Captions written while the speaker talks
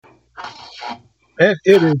And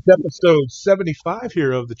it is episode 75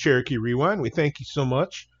 here of the Cherokee Rewind. We thank you so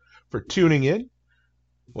much for tuning in.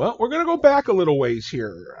 Well, we're going to go back a little ways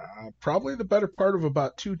here, probably the better part of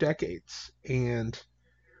about 2 decades. And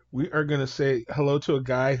we are going to say hello to a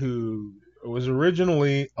guy who was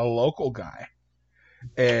originally a local guy.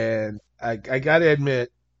 And I got to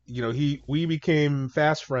admit, we became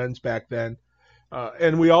fast friends back then.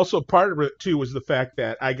 And we also, part of it too, was the fact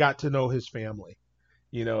that I got to know his family.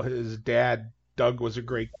 His dad, Doug, was a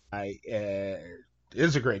great guy,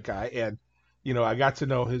 is a great guy. And, I got to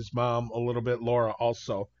know his mom a little bit, Laura,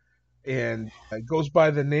 also. And it goes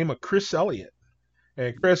by the name of Chris Elliot.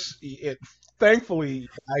 And Chris, thankfully,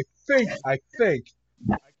 I think I can figure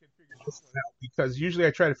this one out because usually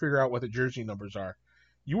I try to figure out what the jersey numbers are.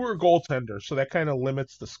 You were a goaltender, so that kind of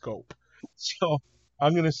limits the scope. So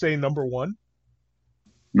I'm going to say number one.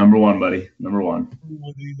 Number one, buddy. Number one.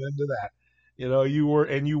 Into that. You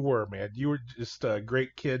were, man. You were just a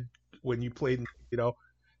great kid when you played,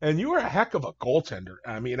 and you were a heck of a goaltender.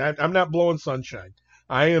 I mean, I'm not blowing sunshine.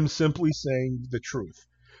 I am simply saying the truth.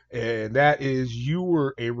 And that is, you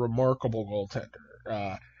were a remarkable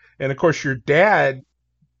goaltender. And of course, your dad,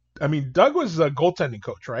 I mean, Doug was a goaltending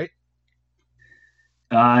coach, right?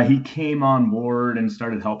 He came on board and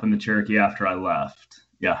started helping the Cherokee after I left.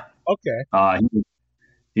 Yeah. Okay.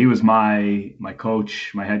 He was my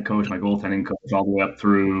coach, my head coach, my goaltending coach, all the way up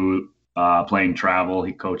through playing travel.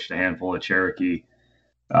 He coached a handful of Cherokee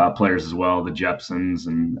players as well, the Jepsons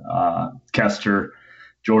and Kester,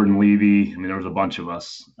 Jordan Levy. I mean, there was a bunch of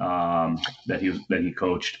us that he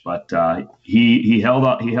coached, but he held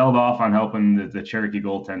off on helping the Cherokee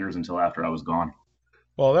goaltenders until after I was gone.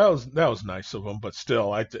 Well, that was nice of him, but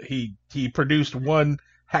still, he produced one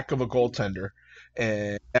heck of a goaltender,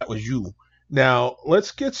 and that was you. Now,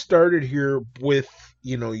 let's get started here with,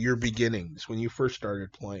 your beginnings when you first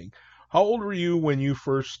started playing. How old were you when you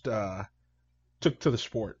first took to the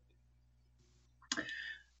sport?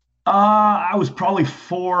 I was probably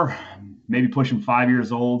 4, maybe pushing 5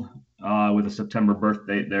 years old, with a September birth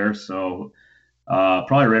date there. So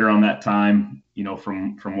probably right around that time,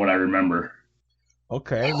 from what I remember.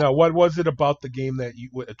 Okay. Now, what was it about the game that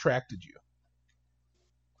attracted you?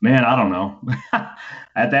 Man, I don't know.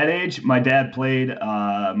 At that age, my dad played.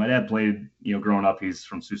 Growing up, he's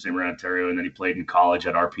from Sault Ste. Marie, Ontario, and then he played in college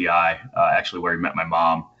at RPI, actually where he met my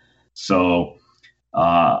mom. So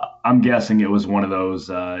I'm guessing it was one of those.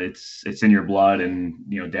 It's in your blood, and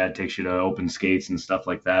dad takes you to open skates and stuff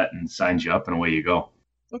like that, and signs you up, and away you go.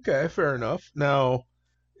 Okay, fair enough. Now,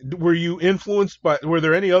 were you influenced by? Were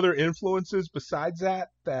there any other influences besides that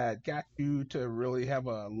got you to really have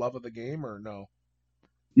a love of the game, or no?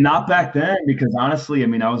 Not back then, because honestly, I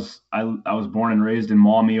mean, I was born and raised in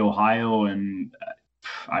Maumee, Ohio, and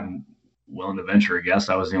I'm willing to venture a guess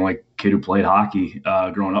I was the only kid who played hockey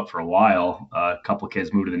growing up for a while. A couple of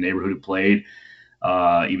kids moved to the neighborhood who played.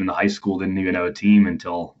 Even the high school didn't even have a team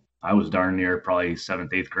until I was darn near probably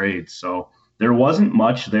 7th, 8th grade. So there wasn't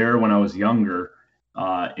much there when I was younger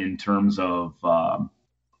in terms of the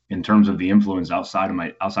influence outside of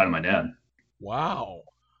my dad. Wow.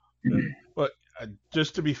 But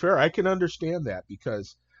just to be fair, I can understand that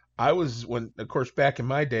because of course, back in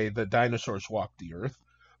my day, the dinosaurs walked the earth.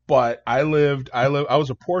 But I was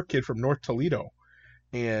a poor kid from North Toledo,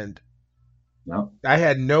 and Yep.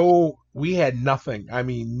 we had nothing. I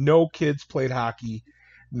mean, no kids played hockey.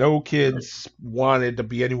 No kids wanted to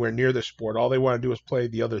be anywhere near the sport. All they wanted to do was play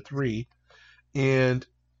the other three. And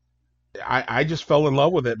I just fell in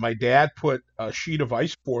love with it. My dad put a sheet of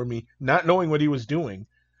ice for me, not knowing what he was doing,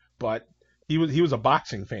 but he was a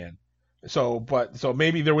boxing fan. So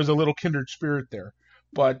maybe there was a little kindred spirit there.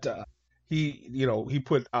 But he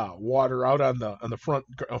put water out on the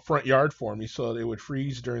front yard for me so that it would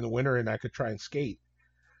freeze during the winter and I could try and skate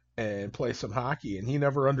and play some hockey. And he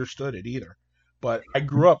never understood it either. But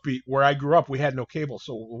where I grew up, we had no cable,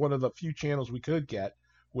 so one of the few channels we could get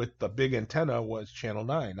with the big antenna was Channel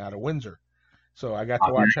 9 out of Windsor. So I got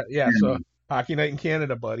to watch. Yeah, so Hockey Night in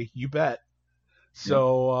Canada, buddy. You bet.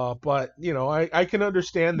 So, but I can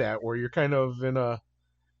understand that where you're kind of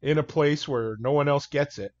in a place where no one else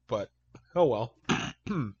gets it. But oh well.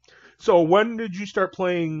 So when did you start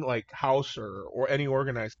playing like house or any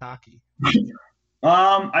organized hockey?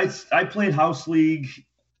 I played house league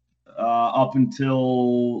up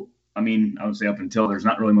until. I mean, I would say up until there's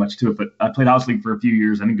not really much to it, but I played house league for a few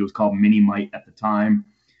years. I think it was called Mini Mite at the time.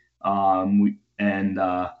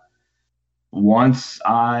 Once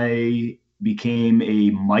I became a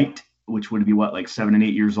mite, which would be like 7 and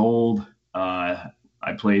 8 years old, I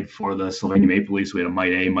played for the Sylvania Maple Leafs. We had a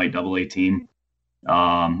mite A, mite AA team.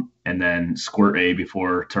 and then Squirt A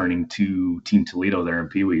before turning to Team Toledo there in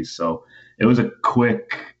Pee Wees. So it was a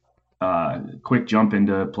quick jump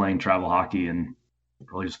into playing travel hockey, and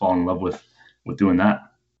really just fall in love with doing that.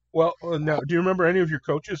 Well, now, do you remember any of your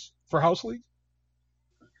coaches for house league?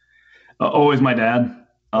 Always my dad.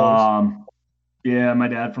 Always. Yeah, my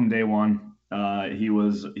dad from day one. He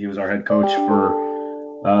was our head coach for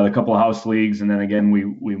the couple of house leagues, and then again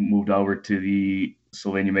we moved over to the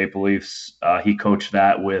Sylvania Maple Leafs. He coached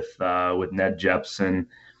that with Ned Jepson,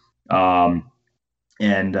 um,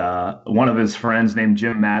 and one of his friends named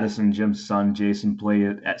Jim Madison. Jim's son Jason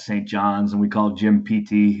played at St. John's, and we called Jim PT.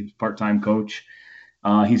 He was part-time coach.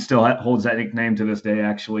 He still holds that nickname to this day,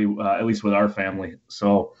 actually, at least with our family.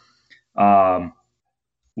 So.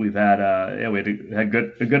 We've had we had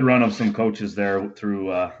a good run of some coaches there through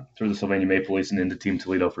the Sylvania Maple Leafs and into Team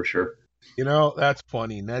Toledo for sure. You know, that's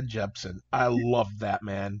funny. Ned Jepson. I love that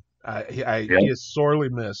man. He Yep. is sorely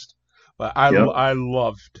missed, but Yep. I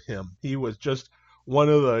loved him. He was just one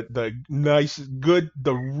of the nice, good,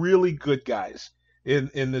 the really good guys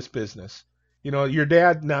in this business. You know, your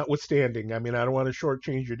dad notwithstanding. I mean, I don't want to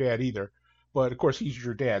shortchange your dad either, but of course he's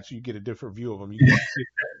your dad, so you get a different view of him. You get to see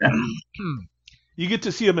you get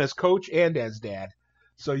to see him as coach and as dad.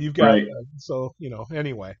 So you've got Right. so you know.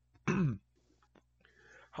 Anyway,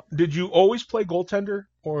 did you always play goaltender,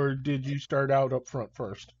 or did you start out up front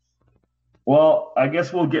first? Well, I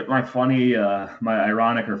guess we'll get my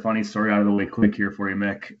ironic or funny story out of the way quick here for you,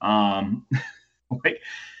 Mick. Like,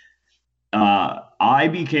 I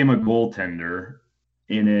became a goaltender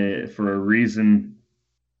for a reason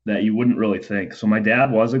that you wouldn't really think. So my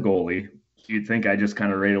dad was a goalie. You'd think I just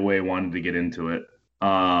kind of right away wanted to get into it.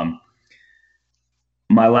 Um,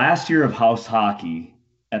 my last year of house hockey,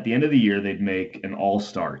 at the end of the year, they'd make an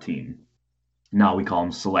all-star team. Now we call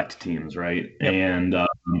them select teams, right? Yep. And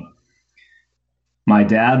my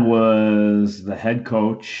dad was the head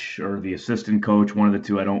coach or the assistant coach, one of the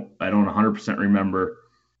two. I don't 100% remember.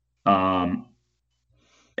 Um,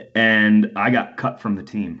 and I got cut from the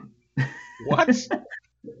team. What?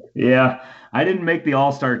 Yeah, I didn't make the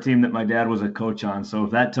all-star team that my dad was a coach on. So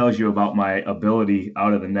if that tells you about my ability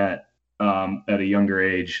out of the net at a younger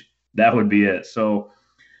age, that would be it. So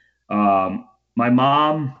my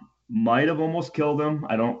mom might have almost killed him.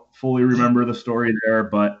 I don't fully remember the story there,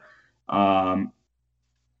 but um,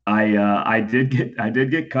 I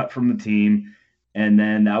did get cut from the team, and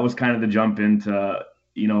then that was kind of the jump into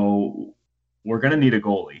you know we're gonna need a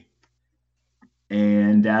goalie,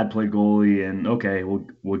 and Dad played goalie, and okay,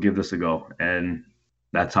 we'll give this a go, and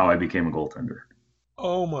that's how I became a goaltender.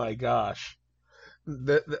 Oh my gosh.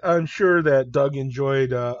 I'm sure that Doug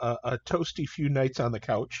enjoyed a toasty few nights on the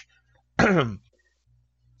couch.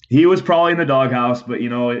 He was probably in the doghouse, but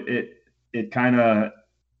it kind of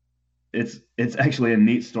it's actually a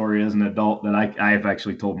neat story as an adult that I have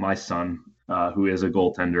actually told my son, who is a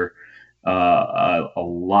goaltender, a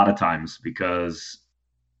lot of times because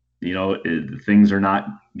things are not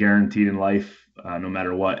guaranteed in life, no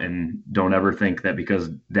matter what, and don't ever think that because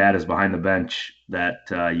dad is behind the bench that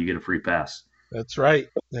you get a free pass. That's right.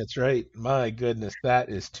 That's right. My goodness, that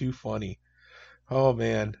is too funny. Oh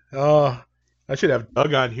man. Oh, I should have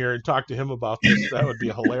Doug on here and talk to him about this. That would be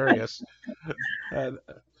hilarious. And,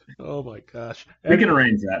 oh my gosh. We can Anyway,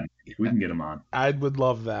 arrange that. We can get him on. I would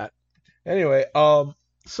love that. Anyway,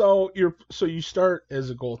 so you start as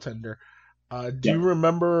a goaltender. Do Yeah. you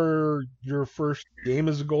remember your first game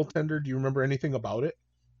as a goaltender? Do you remember anything about it?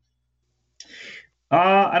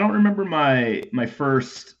 I don't remember my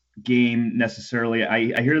first game necessarily.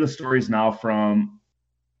 I hear the stories now from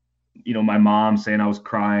my mom saying I was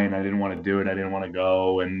crying, I didn't want to do it, I didn't want to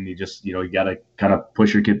go, and you got to kind of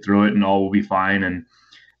push your kid through it, and all will be fine. And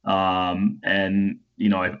I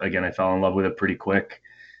fell in love with it pretty quick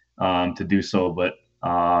to do so, but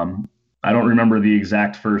I don't remember the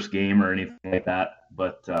exact first game or anything like that.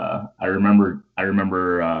 But I remember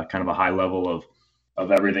kind of a high level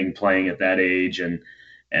of everything playing at that age, and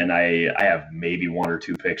I have maybe one or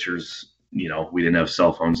two pictures. We didn't have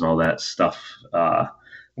cell phones and all that stuff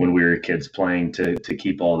when we were kids playing to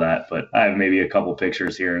keep all that, but I have maybe a couple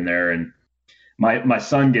pictures here and there. And my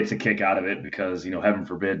son gets a kick out of it because heaven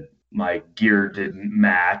forbid my gear didn't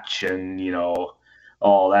match, and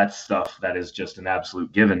all that stuff that is just an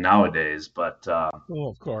absolute given nowadays. But Oh,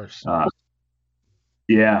 of course. uh,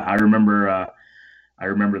 yeah, I remember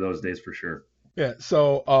those days for sure. Yeah.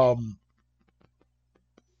 So, I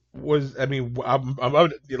mean,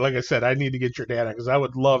 like I said, I need to get your dad on because I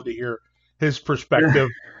would love to hear his perspective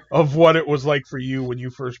of what it was like for you when you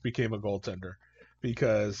first became a goaltender.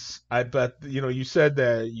 Because I bet, you said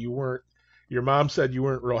that your mom said you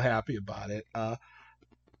weren't real happy about it.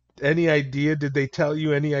 Any idea? Did they tell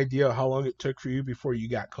you any idea how long it took for you before you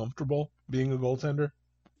got comfortable being a goaltender?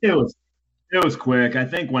 It was it was quick. I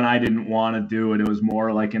think when I didn't want to do it, it was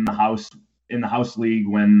more like in the house league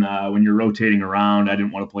when you're rotating around. I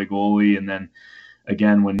didn't want to play goalie, and then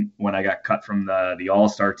again when I got cut from the All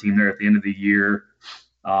Star team there at the end of the year,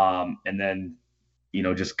 and then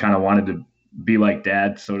just kind of wanted to be like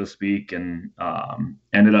dad, so to speak, and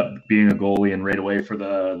ended up being a goalie and right away for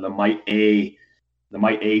the Mite A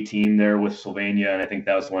team there with Sylvania, and I think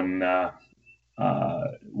that was when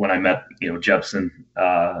I met Jepson,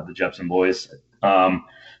 the Jepson boys.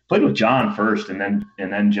 Played with John first, and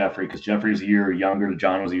then Jeffrey, because Jeffrey's a year younger,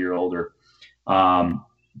 John was a year older. Um,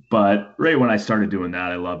 but right when I started doing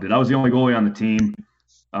that, I loved it. I was the only goalie on the team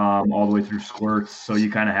all the way through squirts, so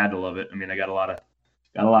you kind of had to love it. I mean, I got a lot of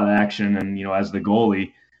action, and as the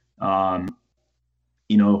goalie, um,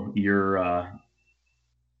 you know, you're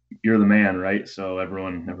the man, right? So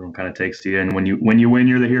everyone kind of takes to you, and when you win,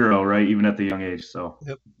 you're the hero, right? Even at the young age. So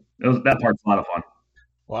Yep. that part's a lot of fun.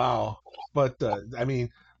 Wow. But I mean,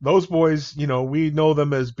 those boys, we know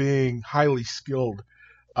them as being highly skilled.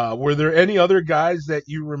 Were there any other guys that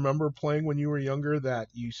you remember playing when you were younger that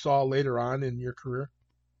you saw later on in your career?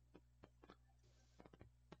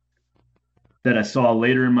 That I saw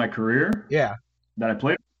later in my career Yeah. that I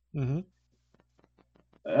played. Hmm.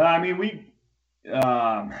 I mean,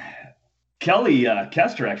 um, Kelly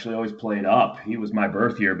Kester actually always played up. He was my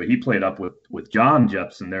birth year, but he played up with John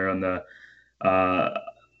Jepson there on the. Uh,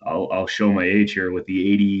 I'll show my age here with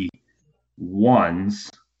the 81s,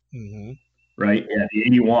 Hmm. right? Yeah, the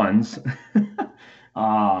 81s.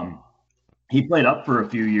 um, he played up for a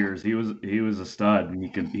few years. He was a stud, and he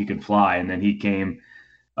could fly. And then he came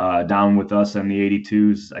down with us in the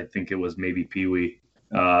 82s. I think it was maybe Pee Wee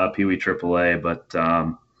AAA. But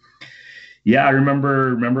yeah, I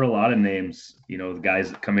remember a lot of names. The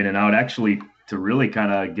guys that come in and out. Actually, to really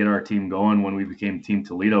kind of get our team going when we became Team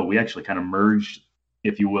Toledo, we actually kind of merged,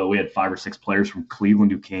 if you will. We had 5 or 6 players from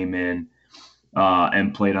Cleveland who came in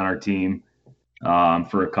and played on our team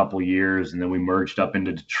for a couple years, and then we merged up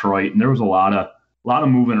into Detroit. And there was a lot of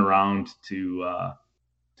moving around to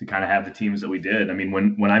kind of have the teams that we did. I mean,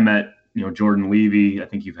 when I met Jordan Levy, I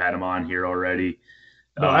think you've had him on here already.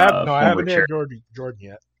 No, I Former haven't had chair. Jordan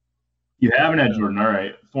yet. You haven't had No. Jordan, all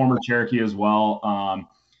right? Former Cherokee as well.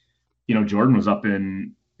 Jordan was up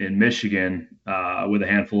in Michigan with a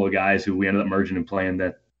handful of guys who we ended up merging and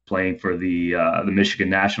playing for the Michigan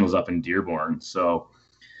Nationals up in Dearborn. So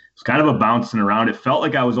it's kind of a bouncing around. It felt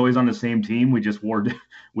like I was always on the same team. We just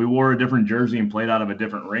wore a different jersey and played out of a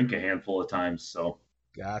different rink a handful of times. So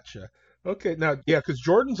Gotcha. Okay, now, yeah, because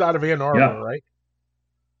Jordan's out of Ann Arbor, yeah, right?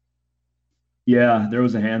 yeah, there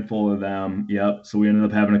was a handful of them. Yep. So we ended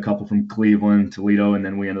up having a couple from Cleveland, Toledo, and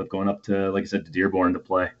then we ended up going up to, like I said, to Dearborn to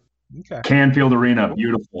play. Okay. Canfield Arena,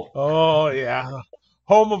 beautiful. Oh yeah,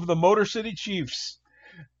 home of the Motor City Chiefs.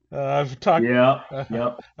 I've talked. Yeah, Uh,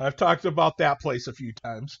 yep. I've talked about that place a few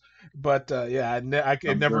times, but yeah, it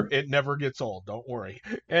I'm never sure. it never gets old. Don't worry.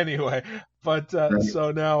 Anyway, but Right.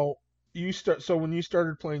 so now you start. So when you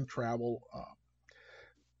started playing travel,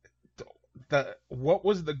 what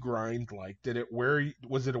was the grind like? Did it wear?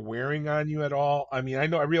 Was it wearing on you at all? I mean, I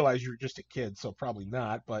realize you're just a kid, so probably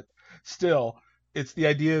not, but still, it's the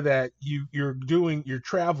idea that you're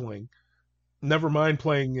traveling. Never mind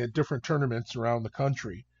playing at different tournaments around the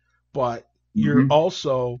country, but you're Hmm.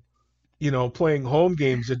 also, playing home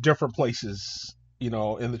games at different places, in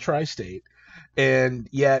the tri-state, and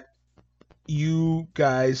yet you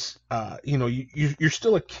guys, you're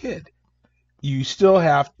still a kid. You still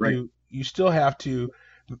have Right. to,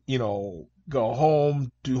 go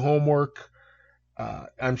home, do homework.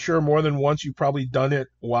 I'm sure more than once you've probably done it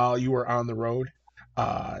while you were on the road.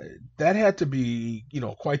 Uh, that had to be,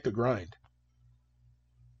 quite the grind.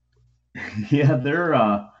 Yeah,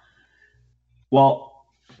 they're well,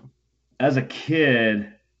 as a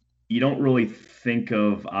kid, you don't really think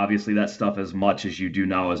of obviously that stuff as much as you do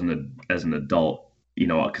now as an adult.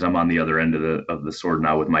 Because I'm on the other end of the sword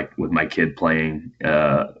now with my kid playing,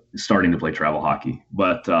 starting to play travel hockey.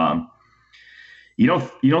 But you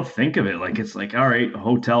don't think of it like it's like, all right,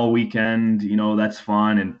 hotel weekend, that's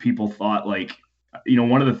fun. And people thought like,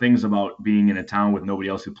 one of the things about being in a town with nobody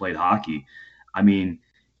else who played hockey, I mean,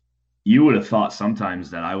 you would have thought sometimes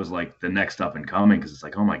that I was like the next up and coming, because it's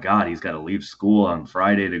like, oh my God, he's got to leave school on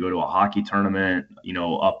Friday to go to a hockey tournament,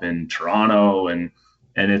 up in Toronto, and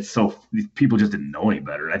it's so people just didn't know any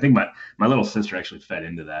better. And I think my little sister actually fed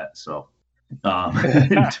into that. So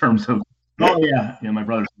in terms of, oh yeah, my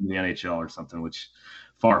brother's in the NHL or something, which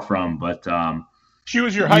far from, but She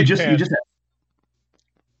was your you hype just you man. just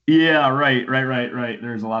Yeah, right.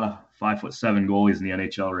 There's a lot of 5'7" goalies in the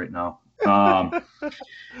NHL right now.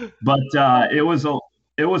 But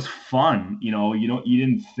it was fun. You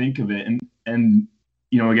didn't think of it, and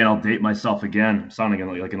again, I'll date myself again. I'm sounding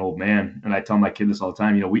like an old man, and I tell my kid this all the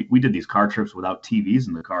time. We did these car trips without TVs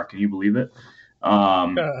in the car. Can you believe it?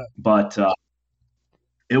 But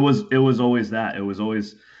it was always that. It was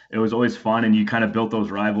always fun, and you kind of built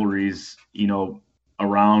those rivalries.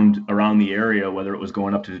 Around the area, whether it was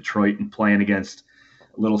going up to Detroit and playing against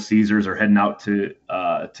Little Caesars or heading out to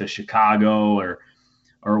Chicago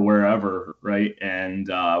or wherever, right? And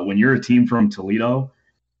when you're a team from Toledo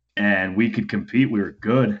and we could compete, we were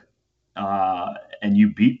good, and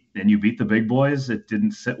you beat the big boys. It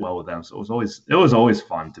didn't sit well with them, so it was always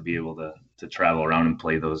fun to be able to travel around and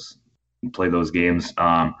play those games.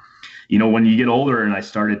 When you get older, and I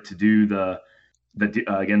started to do the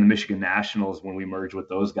Michigan Nationals when we merged with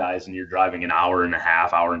those guys, and you're driving an hour and a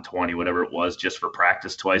half, hour and 20, whatever it was, just for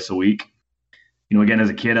practice twice a week. Again, as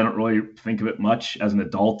a kid, I don't really think of it much. As an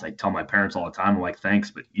adult, I tell my parents all the time, I'm like,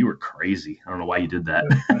 thanks, but you were crazy. I don't know why you did that.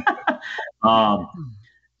 um,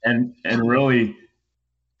 and really,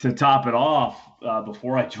 to top it off,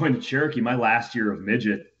 before I joined the Cherokee, my last year of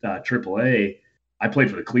midget AAA, I played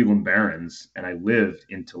for the Cleveland Barons, and I lived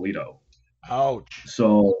in Toledo. Ouch.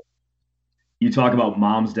 So you talk about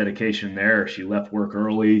mom's dedication there. She left work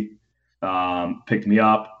early, picked me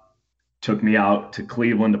up, took me out to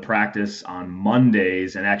Cleveland to practice on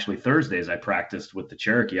Mondays, and actually Thursdays I practiced with the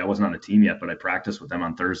Cherokee. I wasn't on the team yet, but I practiced with them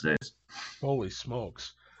on Thursdays. Holy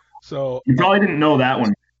smokes. So, You probably didn't know that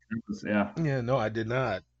one. Yeah. yeah, no, I did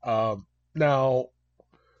not. Now,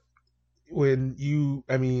 when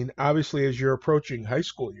I mean, obviously, as you're approaching high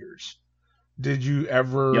school years, did you Yep.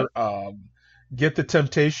 ever get the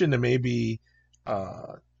temptation to maybe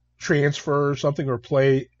uh, transfer or something or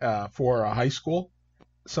play for a high school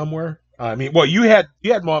somewhere? I mean, well, you had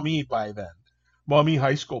Maumee by then, Maumee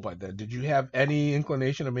High School by then. Did you have any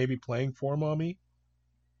inclination of maybe playing for Maumee?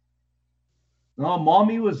 No,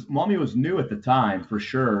 Mommy was new at the time for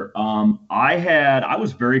sure. I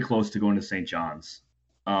was very close to going to St. John's,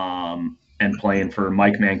 and playing for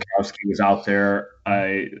Mike Mankowski was out there.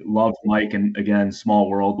 I loved Mike, and again, small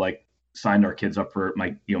world. Like, signed our kids up for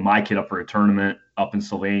my kid up for a tournament up in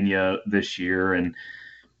Sylvania this year, and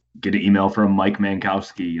get an email from Mike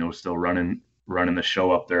Mankowski. Still running the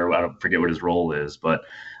show up there. I don't forget what his role is, but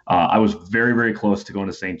I was very very close to going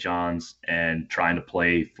to St. John's and trying to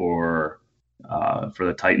play for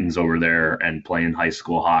the Titans over there and playing high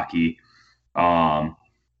school hockey. Um,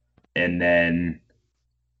 and then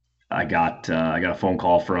I got a phone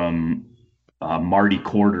call from Marty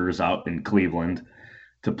Quarters out in Cleveland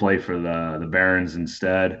to play for the Barons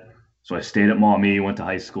instead. So I stayed at Maumee, went to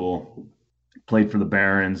high school, played for the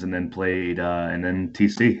Barons, and then played and then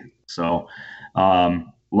TC. So a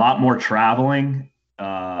lot more traveling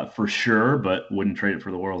for sure, but wouldn't trade it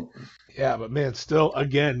for the world. Yeah, but man, still,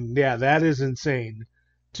 again, yeah, that is insane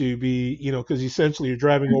to be, because essentially you're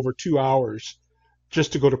driving over 2 hours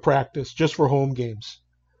just to go to practice, just for home games,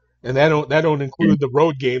 and that don't include the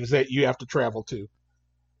road games that you have to travel to.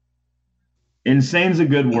 Insane's a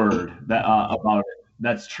good word that about it.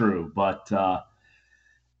 That's true, but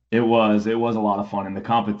it was a lot of fun, and the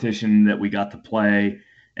competition that we got to play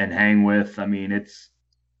and hang with. I mean, it's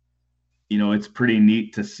pretty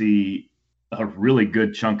neat to see a really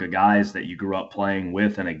good chunk of guys that you grew up playing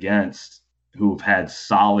with and against who've had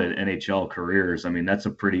solid NHL careers. I mean, it's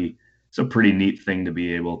a pretty neat thing to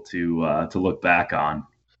be able to look back on.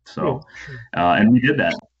 Yeah, So, sure. and we did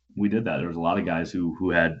that. We did that. There was a lot of guys who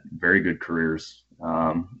had very good careers,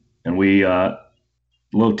 and we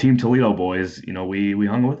little Team Toledo boys. We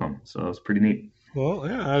hung with them, so it was pretty neat. Well,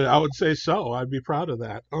 yeah, I would say so. I'd be proud of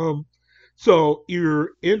that. So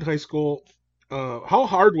you're in high school. How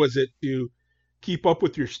hard was it to keep up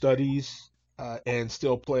with your studies and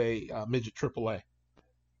still play midget AAA?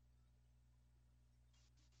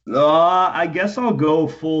 I guess I'll go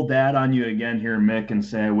full dad on you again here, Mick, and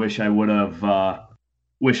say I wish I would have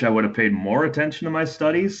paid more attention to my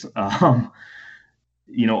studies. All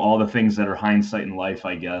the things that are hindsight in life,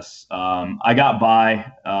 I guess. I got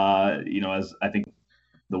by, as I think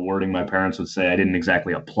the wording my parents would say, I didn't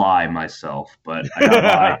exactly apply myself, but I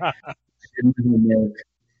got by.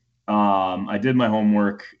 I did my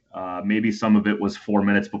homework. Maybe some of it was 4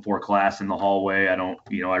 minutes before class in the hallway. I don't,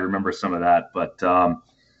 I remember some of that, but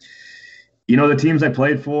the teams I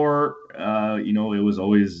played for, it was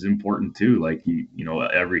always important too. Like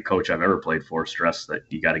every coach I've ever played for stressed that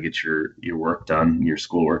you got to get your work done, your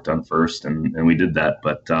schoolwork done first, and we did that.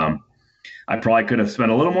 But I probably could have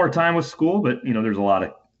spent a little more time with school. But there's a lot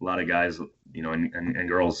of guys and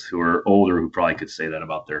girls who are older who probably could say that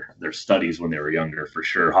about their studies when they were younger, for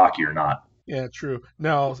sure, hockey or not. Yeah, true.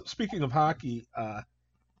 Now, speaking of hockey,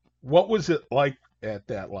 what was it like at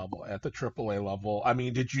that level, at the AAA level? I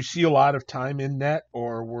mean, did you see a lot of time in net,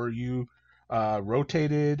 or were you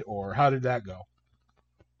rotated, or how did that go?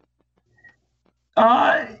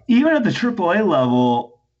 Even at the AAA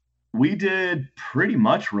level, we did pretty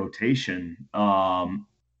much rotation.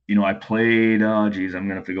 I played. Geez, I'm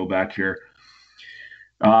gonna have to go back here.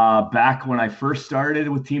 Back when I first started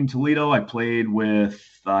with Team Toledo, I played with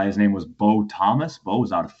his name was Bo Thomas. Bo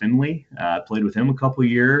was out of Finley. I played with him a couple of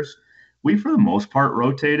years. We, for the most part,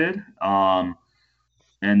 rotated.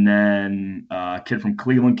 And then a kid from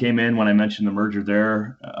Cleveland came in when I mentioned the merger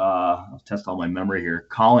there. I'll test all my memory here.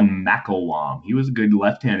 Colin McElwam. He was a good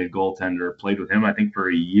left-handed goaltender. Played with him, I think,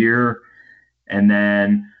 for a year. And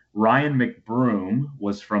then Ryan McBroom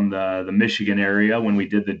was from the Michigan area when we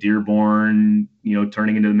did the Dearborn,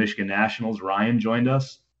 turning into the Michigan Nationals. Ryan joined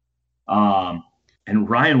us, and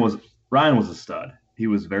Ryan was a stud. He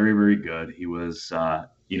was very, very good. He was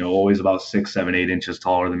always about 6, 7, 8 inches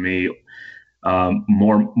taller than me.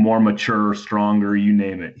 More mature, stronger, you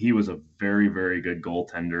name it. He was a very, very good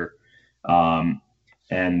goaltender.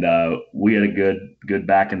 And we had a good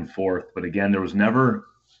back and forth. But again, there was never,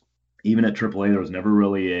 even at AAA, there was never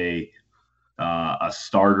really a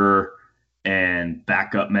starter and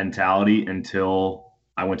backup mentality until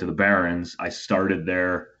I went to the Barons. I started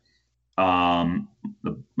there.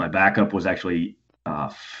 My backup was actually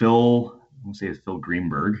Phil. I want to say it's Phil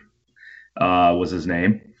Greenberg was his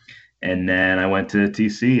name. And then I went to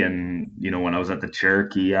TC, and when I was at the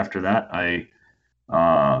Cherokee after that, I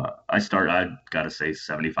got to say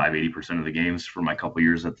 75-80% of the games for my couple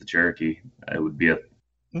years at the Cherokee. It would be a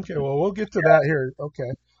Okay, well, we'll get to that here. Okay,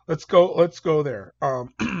 let's go. Let's go there.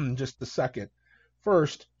 Just a second.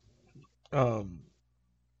 First, um,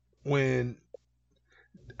 when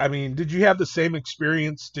I mean, did you have the same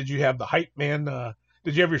experience? Did you have the hype man?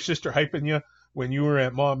 Did you have your sister hyping you when you were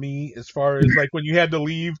at Maumee? As far as like when you had to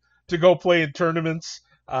leave to go play in tournaments,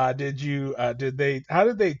 did you? Did they? How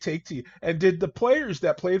did they take to you? And did the players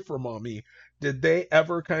that played for Maumee, did they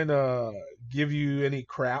ever kind of give you any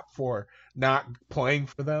crap for not playing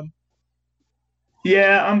for them?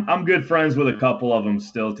 Yeah, I'm good friends with a couple of them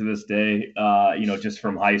still to this day. Just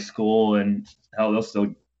from high school, and hell, they'll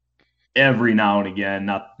still every now and again.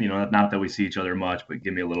 Not that we see each other much, but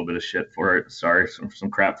give me a little bit of shit for it. Sorry,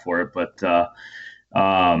 some crap for it. But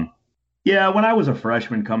yeah, when I was a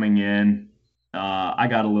freshman coming in, I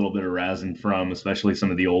got a little bit of razzing from, especially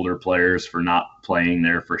some of the older players for not playing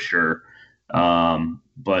there for sure.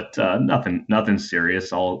 But nothing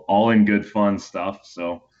serious. All in good fun stuff.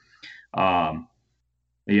 So. Um,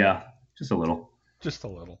 Yeah, just a little. Just a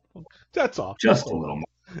little. That's all. Just a Just a little.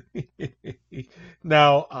 little.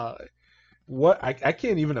 Now, I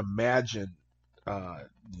can't even imagine uh,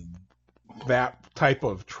 that type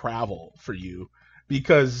of travel for you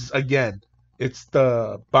because again, it's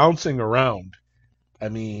the bouncing around. I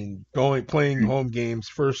mean, going playing home games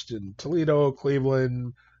first in Toledo,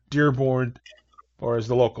 Cleveland, Dearborn, or as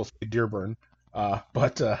the locals say, Dearborn.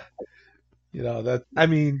 But that I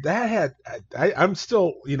mean that had I'm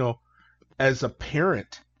still as a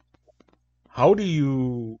parent, how do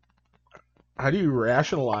you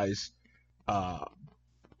rationalize uh,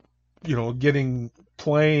 getting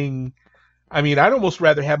playing. I mean, I'd almost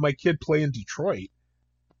rather have my kid play in Detroit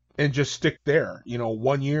and just stick there,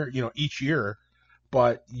 1 year, each year.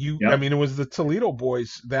 But I Yep. mean, it was the Toledo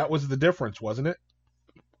boys. That was the difference, wasn't it?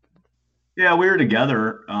 Yeah, we were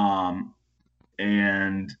together.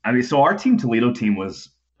 And I mean, so our team Toledo team was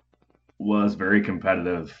very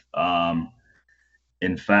competitive.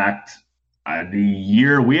 In fact, the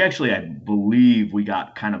year we actually, I believe, we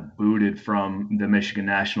got kind of booted from the Michigan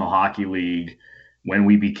National Hockey League when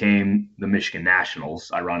we became the Michigan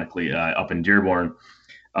Nationals, ironically, up in Dearborn.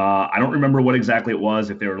 I don't remember what exactly it was,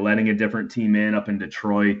 if they were letting a different team in up in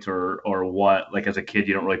Detroit or what. Like as a kid,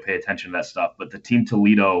 you don't really pay attention to that stuff. But the team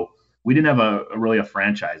Toledo, we didn't have really a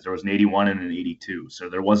franchise. There was an 81 and an 82. So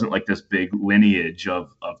there wasn't like this big lineage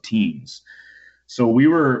of teams. So we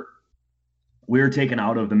were taken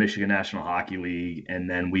out of the Michigan National Hockey League, and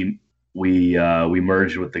then we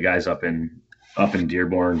merged with the guys up in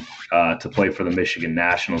Dearborn to play for the Michigan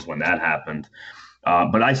Nationals when that happened.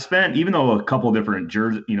 But I spent, even though a couple different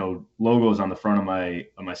jersey, logos on the front of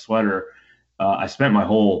my sweater, I spent my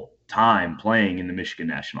whole time playing in the Michigan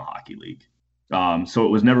National Hockey League. So it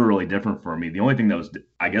was never really different for me. The only thing that was,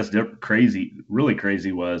 I guess, crazy, really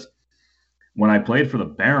crazy, was when I played for the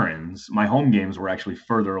Barons. My home games were actually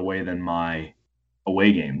further away than my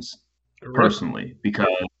away games, Really? personally, because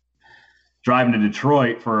driving to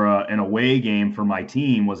Detroit for an away game for my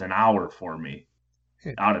team was an hour for me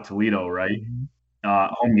out of Toledo, right? Mhm.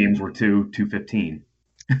 Home games were 2:15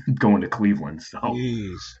 going to Cleveland. So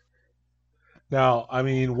Jeez. Now, I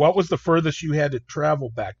mean, what was the furthest you had to travel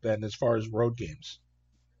back then as far as road games?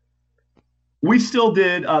 we still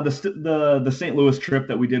did the St. Louis trip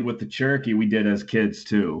that we did with the Cherokee. We did as kids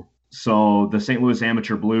too. So the St. Louis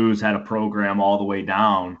Amateur Blues had a program all the way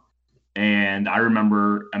down, and I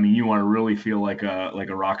remember. I mean, you want to really feel like a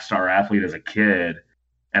rock star athlete as a kid,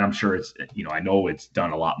 and I'm sure it's I know it's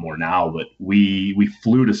done a lot more now, but we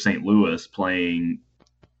flew to St. Louis playing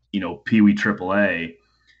Pee Wee AAA,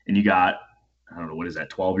 and you got I don't know what is that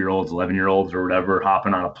 12-year-olds, 11-year-olds or whatever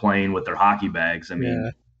hopping on a plane with their hockey bags. I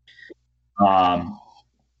mean, Yeah. um,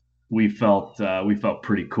 we felt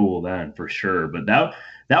pretty cool then for sure. But that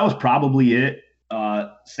was probably it.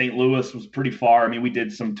 St. Louis was pretty far. I mean, we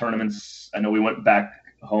did some tournaments. I know we went back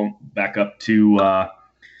up to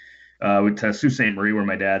Sault Ste. Marie, where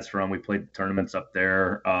my dad's from. We played tournaments up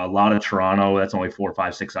there. A lot of Toronto. That's only 4,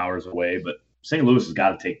 5, 6 hours away. But St. Louis has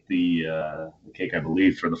got to take the cake, I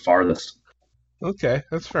believe, for the farthest. Okay,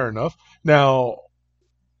 that's fair enough. Now,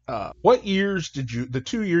 what years did you? The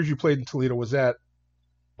 2 years you played in Toledo, was that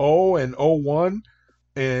 0 and 01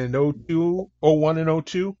 and 02, 01 and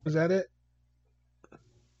 02? Was that it?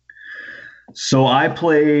 So I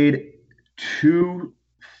played 2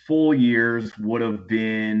 full years. Would have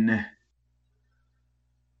been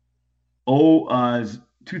oh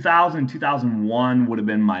 2000 2001 would have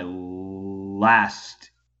been my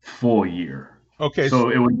last full year. Okay, So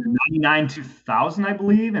it was 99 2000, I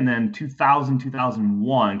believe, and then 2000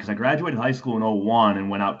 2001 because I graduated high school in '01 and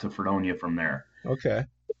went out to Fredonia from there. okay,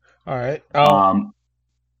 all right. Um,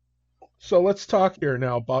 So let's talk here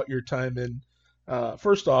now about your time in.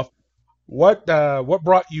 First off, what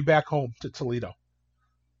brought you back home to Toledo?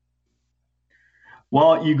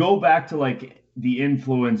 well, you go back to like the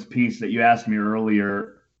influence piece that you asked me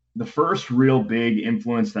earlier. The first real big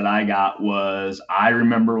influence that I got was I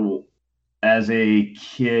remember as a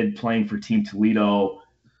kid playing for Team Toledo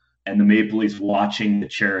and the Maple Leafs watching the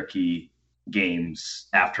Cherokee games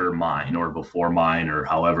after mine or before mine or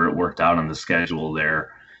however it worked out on the schedule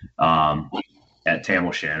there um, at Tam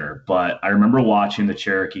O'Shanter. But I remember watching the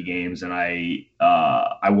Cherokee games and I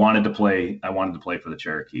wanted to play. I wanted to play for the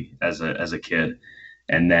Cherokee as a kid,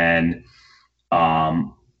 and then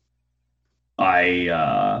um,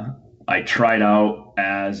 I tried out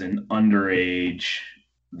as an underage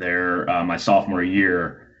there my sophomore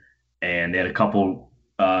year, and they had a couple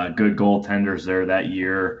good goaltenders there that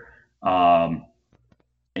year. Um,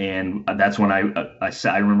 and that's when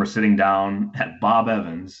I remember sitting down at Bob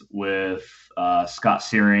Evans with Scott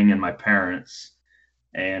Searing and my parents,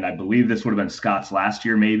 and I believe this would have been Scott's last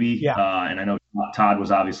year, maybe. Yeah. And I know Todd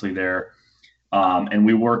was obviously there. And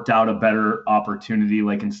we worked out a better opportunity.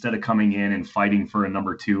 Like instead of coming in and fighting for a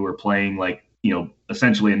number two or playing like,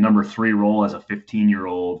 essentially a number three role as a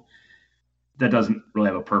 15-year-old, that doesn't really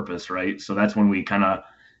have a purpose, right? So that's when we kind of,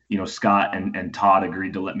 Scott and Todd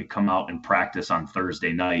agreed to let me come out and practice on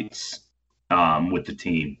Thursday nights with the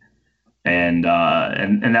team. And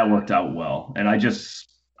that worked out well. And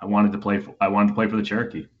I wanted to play for the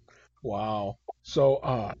Cherokee. Wow.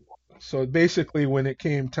 So basically, when it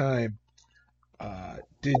came time,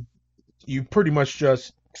 did you pretty much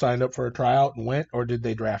just signed up for a tryout and went, or did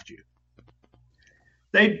they draft you?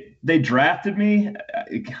 They drafted me.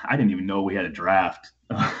 I didn't even know we had a draft.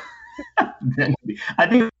 I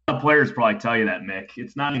think the players probably tell you that, Mick.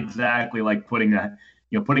 It's not exactly like putting a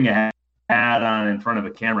hat on in front of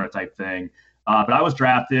a camera type thing. But I was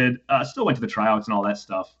drafted. Still went to the tryouts and all that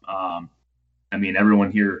stuff. I mean,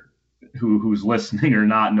 everyone here who's listening or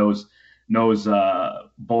not knows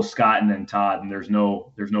both Scott and then Todd, and there's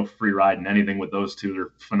no free ride in anything with those two. They're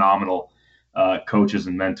phenomenal coaches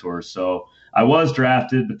and mentors. So I was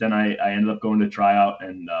drafted, but then I ended up going to tryout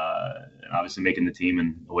and obviously making the team,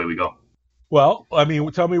 and away we go. Well, I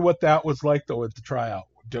mean, tell me what that was like though at the tryout.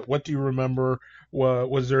 What do you remember?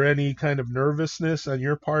 Was there any kind of nervousness on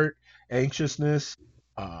your part, anxiousness?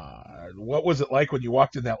 What was it like when you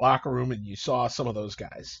walked in that locker room and you saw some of those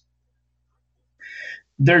guys?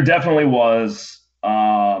 There definitely was.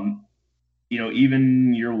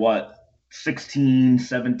 Even you're what 16,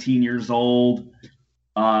 17 years old.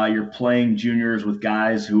 You're playing juniors with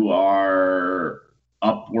guys who are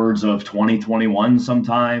upwards of 20, 21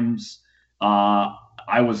 sometimes. I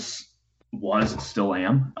still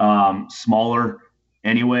am, smaller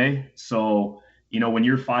anyway. So, when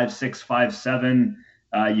you're 5'6",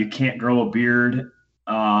 5'7", you can't grow a beard.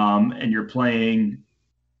 And you're playing,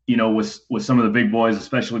 with some of the big boys,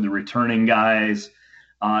 especially the returning guys.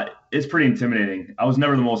 It's pretty intimidating. I was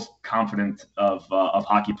never the most confident of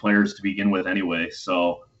hockey players to begin with, anyway.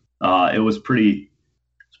 So it was pretty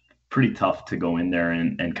tough to go in there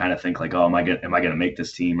and kind of think like, oh, am I gonna make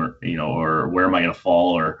this team, or or where am I gonna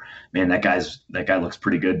fall, or man, that guy looks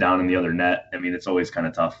pretty good down in the other net. I mean, it's always kind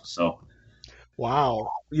of tough. So Wow.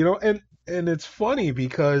 And it's funny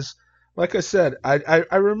because, like I said,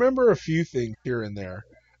 I remember a few things here and there.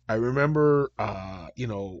 I remember, I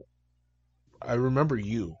remember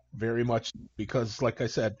you very much because, like I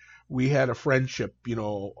said, we had a friendship,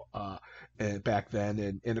 and back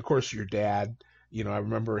then, and of course your dad, I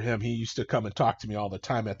remember him. He used to come and talk to me all the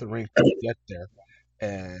time at the rink when we get there,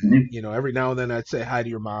 and mhm. every now and then I'd say hi to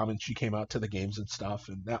your mom, and she came out to the games and stuff,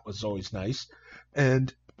 and that was always nice.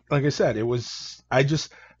 And like I said,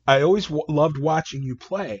 I always loved watching you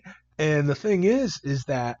play. And the thing is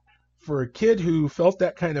that for a kid who felt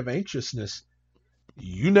that kind of anxiousness,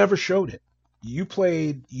 you never showed it. You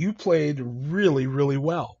played really, really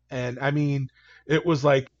well. And I mean, it was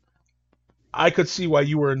like I could see why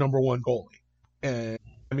you were a number one goalie. And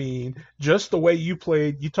I mean, just the way you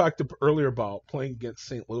played, you talked earlier about playing against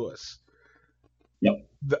St. Louis. Yep.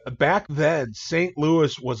 Back then, St.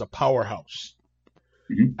 Louis was a powerhouse.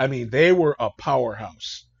 Mhm. I mean, they were a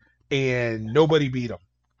powerhouse, and nobody beat them.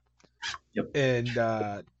 Yep.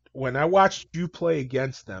 And when I watched you play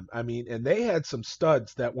against them, I mean, and they had some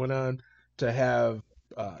studs that went on to have,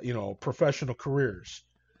 professional careers.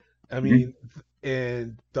 I Mhm. mean,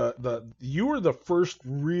 and the you were the first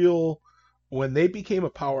real when they became a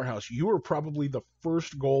powerhouse. You were probably the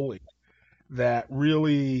first goalie that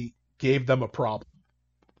really gave them a problem.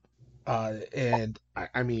 And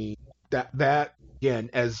I mean that again,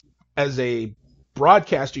 as a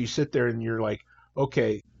broadcaster, you sit there and you're like,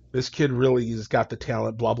 okay, this kid really has got the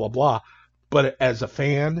talent, blah blah blah. But as a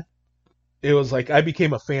fan, it was like I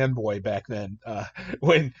became a fanboy back then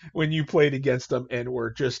when you played against them and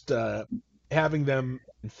were just having them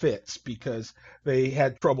in fits because they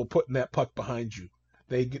had trouble putting that puck behind you.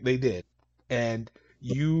 They did, and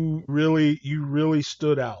you really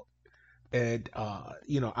stood out. And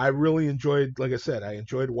I really enjoyed, like I said, I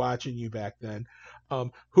enjoyed watching you back then.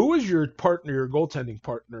 Who was your partner, your goaltending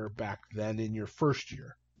partner back then in your first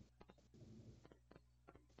year?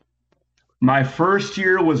 My first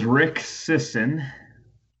year was Rick Sisson.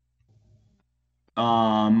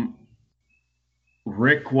 Um,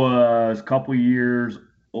 Rick was a couple years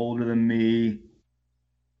older than me.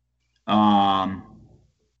 Um,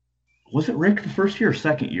 was it Rick the first year or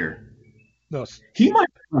second year? No, He might.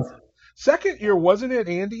 second year wasn't it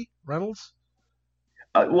Andy Reynolds?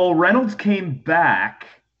 Well, Reynolds came back,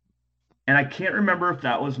 and I can't remember if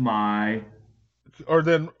that was my. Or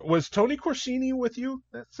then was Tony Corsini with you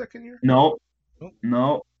that second year? No, Nope.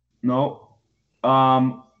 no,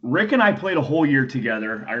 no. Rick and I played a whole year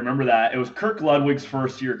together. I remember that. It was Kirk Ludwig's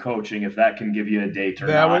first year coaching, if that can give you a date or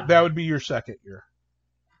That would not. that would be your second year.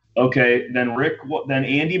 Okay, then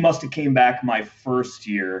Andy must have came back my first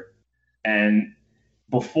year, and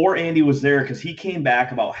before Andy was there, because he came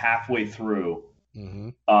back about halfway through Hmm.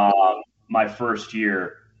 my first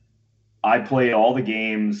year. I played all the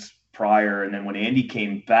games prior, and then when Andy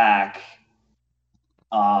came back,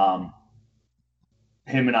 um,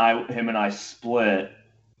 him and I split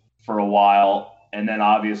for a while, and then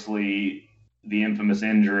obviously the infamous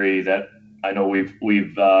injury that I know we've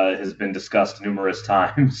has been discussed numerous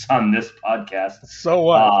times on this podcast. So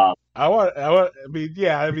what? Uh, I mean,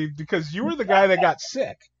 yeah, I mean, because you were the guy that got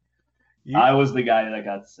sick. You, I was the guy that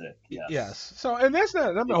got sick. Yes. yes. So, and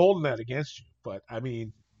I'm not holding that against you, but I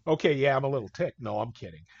mean, okay, yeah, I'm a little ticked. No, I'm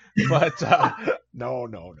kidding. But no,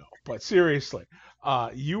 no, no. But seriously,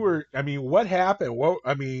 I mean, what happened?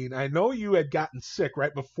 I mean, I know you had gotten sick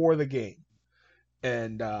right before the game,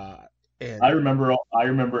 and I and remember. I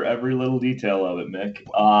remember every little detail of it, Mick.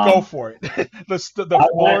 go for it. The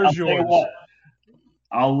floor is I'll tell you yours. what.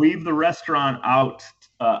 I'll leave the restaurant out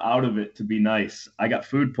of it to be nice. I got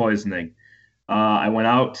food poisoning. I went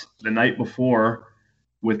out the night before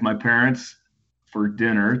with my parents for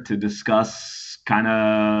dinner to discuss kind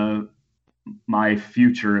of my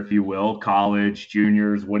future, if you will, college,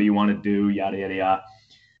 juniors. What do you want to do? Yada yada yada.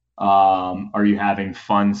 Are you having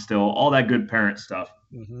fun still? All that good parent stuff.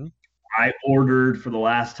 Hmm. I ordered for the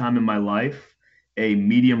last time in my life a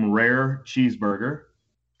medium rare cheeseburger.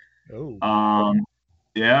 Oh, Um,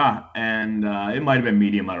 yeah, and it might have been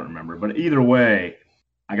medium. I don't remember, but either way,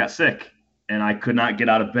 I got sick and I could not get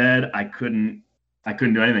out of bed. I couldn't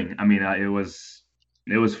do anything. I mean, it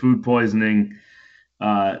was food poisoning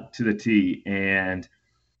to the T, and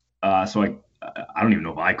so I don't even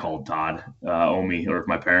know if I called Todd Omi or if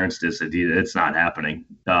my parents did. Said it's not happening.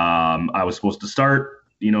 I was supposed to start.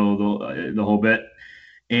 the whole bit.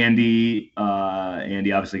 Andy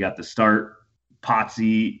obviously got the start.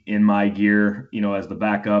 Potsy in my gear, as the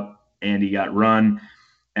backup. Andy got run.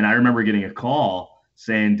 And I remember getting a call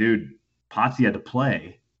saying, dude, Potsy had to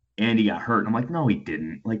play. Andy got hurt. And I'm like, no, he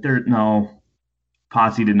didn't. Like, no,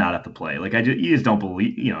 Potsy did not have to play. Like, you just don't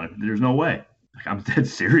believe, there's no way. Like, I'm dead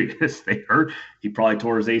serious. They hurt. He probably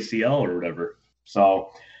tore his ACL or whatever. So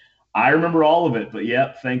I remember all of it. But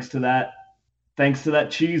yeah, thanks to that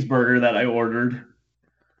cheeseburger that I ordered,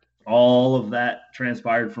 all of that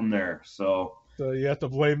transpired from there. So you have to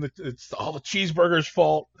blame it's all the cheeseburger's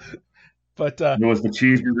fault. But it was the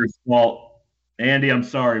cheeseburger's fault. Andy, I'm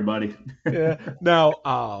sorry, buddy. Yeah.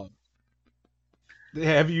 Now,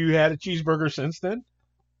 have you had a cheeseburger since then?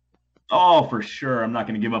 Oh, for sure. I'm not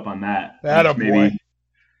going to give up on that. Attaboy.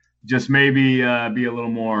 Just maybe be a little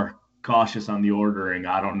more cautious on the ordering.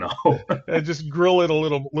 I don't know. Just grill it a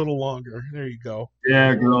little longer. There you go.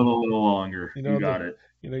 Yeah, grill it a little longer. You got it.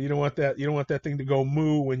 You don't want that thing to go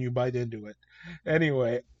moo when you bite into it.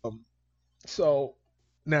 Anyway, so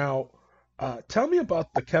now tell me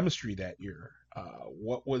about the chemistry that year.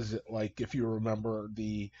 What was it like, if you remember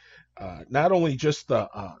the not only just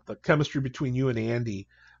the chemistry between you and Andy,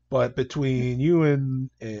 but between you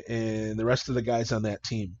and the rest of the guys on that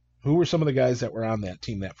team? Who were some of the guys that were on that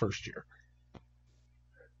team that first year?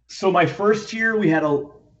 So my first year, we had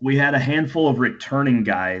a handful of returning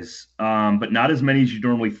guys, but not as many as you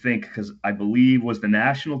normally think, because I believe was the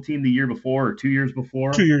national team the year before or 2 years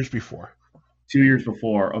before? 2 years before. 2 years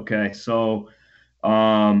before. Okay. So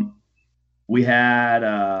we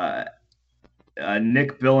had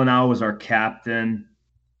Nick Billenow was our captain.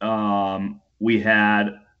 We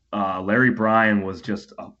had Larry Bryan was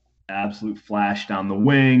just an absolute flash down the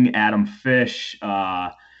wing. Adam Fish,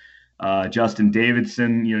 Justin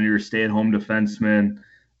Davidson, your stay-at-home defenseman.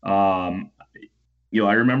 I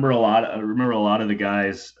remember a lot of the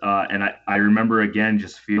guys, and I remember again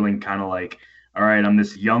just feeling kind of like, all right, I'm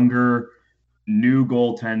this younger, new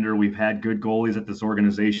goaltender. We've had good goalies at this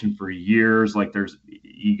organization for years. Like,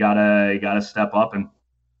 you gotta step up and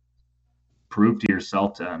prove to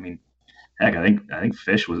yourself. Heck, I think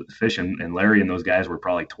Fish and Larry and those guys were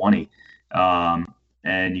probably 20.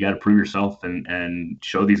 And you got to prove yourself and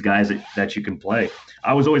show these guys that you can play.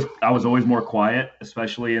 I was always more quiet,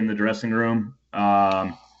 especially in the dressing room.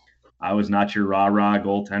 I was not your rah-rah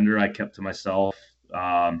goaltender. I kept to myself,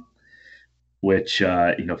 which,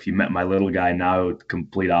 if you met my little guy now,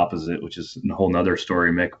 complete opposite, which is a whole nother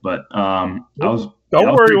story, Mick. But Don't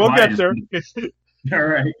worry, we'll get there. All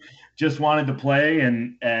right. Just wanted to play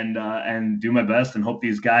and do my best and hope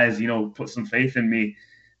these guys, put some faith in me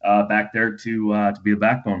back there to be the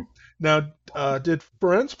backbone. Now, did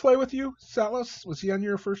Ferenc play with you, Salas? Was he on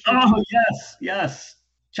your first team? Oh, yes.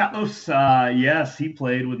 Chatlos, yes, he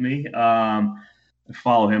played with me. I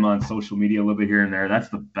follow him on social media a little bit here and there. That's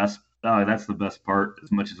the best. That's the best part.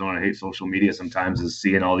 As much as I want to hate social media sometimes, is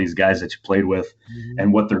seeing all these guys that you played with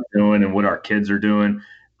and what they're doing and what our kids are doing.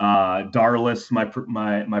 Darlis,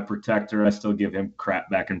 my protector, I still give him crap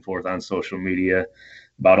back and forth on social media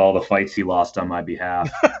about all the fights he lost on my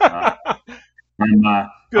behalf. I'm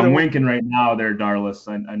winking right now there, Darlis.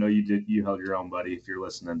 I know you held your own, buddy, if you're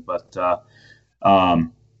listening. But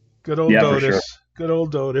good old Dotis. Sure. Good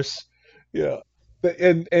old Dotis. Yeah.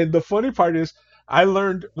 And the funny part is, I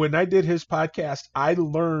learned when I did his podcast, I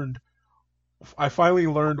finally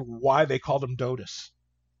learned why they called him Dotis.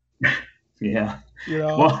 Yeah.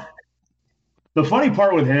 Well, the funny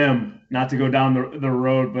part with him, not to go down the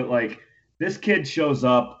road, but like, this kid shows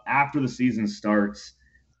up after the season starts,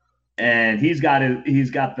 and he's got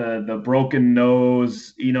the broken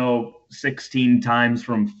nose, 16 times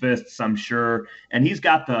from fists, I'm sure, and he's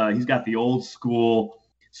got the old school,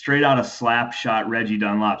 straight out of slap shot Reggie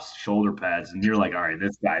Dunlop's shoulder pads, and you're like, all right,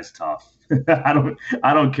 this guy's tough. I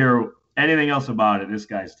don't care anything else about it. This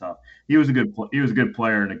guy's tough. He was a good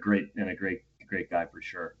player and a great guy for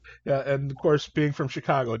sure. Yeah, and of course, being from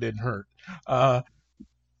Chicago didn't hurt.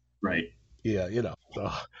 Right. Yeah,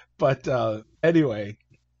 So, but anyway,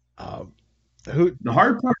 the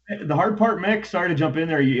hard part, Mick. Sorry to jump in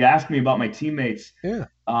there. You asked me about my teammates. Yeah.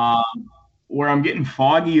 Where I'm getting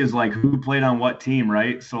foggy is like who played on what team,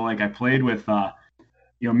 right? So like I played with,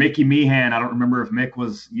 Mickey Meehan. I don't remember if Mick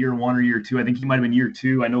was year 1 or year 2. I think he might have been year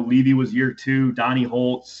 2. I know Levy was year 2. Donnie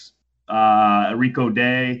Holtz, Rico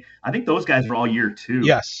Day. I think those guys were all year 2.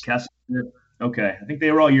 Yes. Kessler. Okay. I think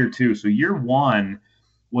they were all year 2. So year 1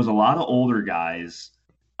 was a lot of older guys.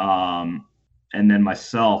 And then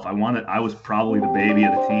myself, I was probably the baby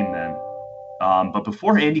of the team then. But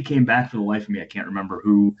before Andy came back, for the life of me, I can't remember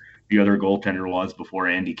who the other goaltender was before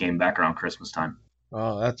Andy came back around Christmas time.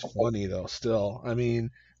 Oh, that's funny though. Still, I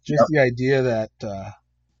mean, just the idea that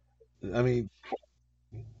I mean,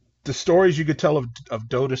 the stories you could tell of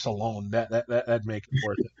Dotus alone that'd make it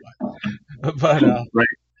worth it. But Right.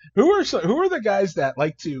 who are the guys that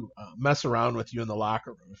like to mess around with you in the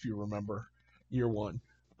locker room? If you remember year one,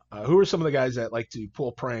 who are some of the guys that like to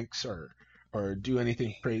pull pranks or do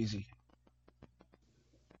anything crazy?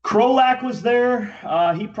 Krolak was there.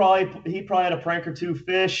 He probably had a prank or two.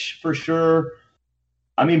 Fish for sure.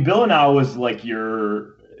 I mean, Billinau was like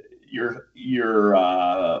your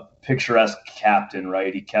picturesque captain,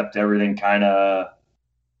 right? He kept everything kind of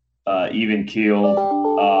even keeled.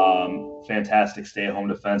 Fantastic stay-at-home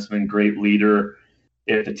defenseman, great leader.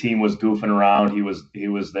 If the team was goofing around, he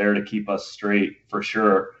was there to keep us straight for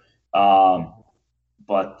sure. Um,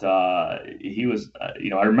 but he was,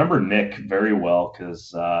 I remember Nick very well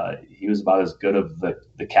because he was about as good of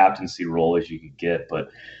the captaincy role as you could get. But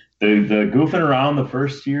the goofing around the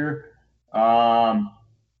first year, a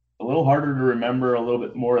little harder to remember a little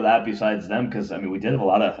bit more of that besides them because I mean we did have a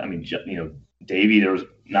lot of Davey, there was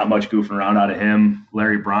not much goofing around out of him.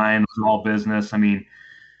 Larry Bryan was all business. I mean,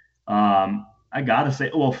 I gotta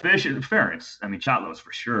say, well, Fish and Ference. I mean, Chatlos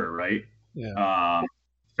for sure, right? Yeah.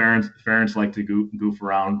 Ference liked to goof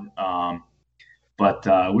around. But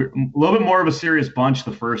we're a little bit more of a serious bunch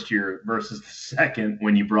the first year versus the second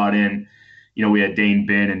when you brought in, we had Dane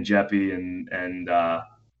Bin and Jeppy and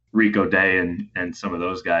Rico Day and some of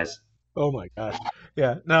those guys. Oh my gosh.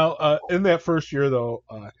 Yeah. Now, in that first year though,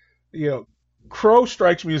 you know, Crow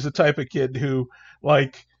strikes me as the type of kid who,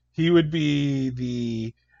 like, he would be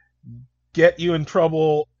the get you in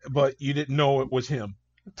trouble, but you didn't know it was him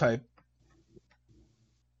type.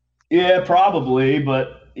 Yeah, probably.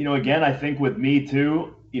 But, again, I think with me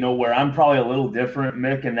too, where I'm probably a little different,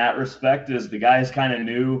 Mick, in that respect, is the guys kind of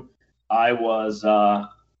knew I was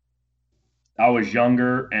I was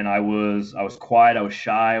younger and I was quiet, I was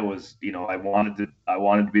shy, I wanted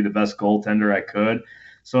to be the best goaltender I could.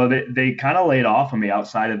 So they kind of laid off of me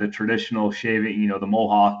outside of the traditional shaving, the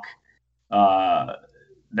mohawk uh,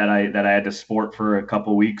 that I had to sport for a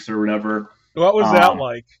couple weeks or whatever. What was that Um,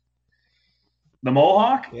 like? The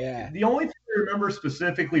Mohawk. Yeah. The only thing I remember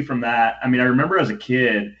specifically from that, I mean, I remember as a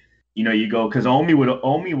kid, you go because Omi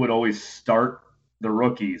would always start the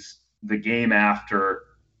rookies the game after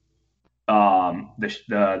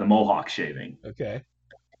the Mohawk shaving. Okay.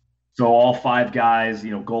 So all five guys,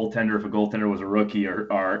 goaltender if a goaltender was a rookie,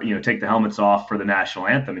 or take the helmets off for the national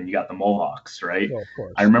anthem, and you got the Mohawks, right? Oh, of I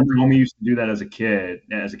course. remember Omi used to do that as a kid.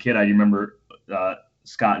 As a kid, I remember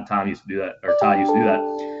Scott and Tom used to do that, or Todd used to do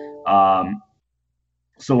that.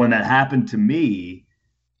 So when that happened to me,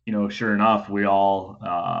 sure enough, we all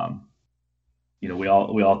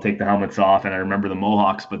take the helmets off, and I remember the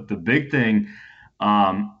Mohawks. But the big thing,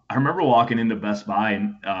 I remember walking into Best Buy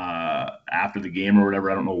and after the game or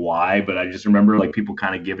whatever. I don't know why, but I just remember like people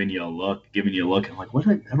kind of giving you a look. I'm like, what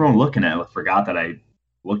is everyone looking at? I forgot that I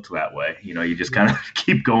looked that way. You just kind of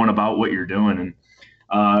keep going about what you're doing,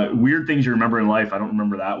 and weird things you remember in life. I don't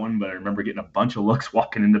remember that one, but I remember getting a bunch of looks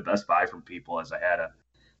walking into Best Buy from people as I had a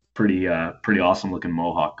pretty awesome looking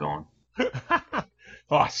mohawk going.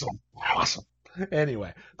 Awesome. Awesome.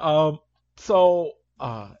 Anyway, so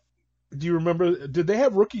do you remember? Did they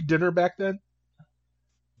have rookie dinner back then?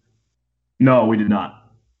 No, we did not.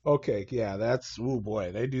 Okay, yeah, that's oh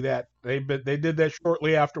boy, they do that. They did that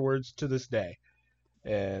shortly afterwards to this day,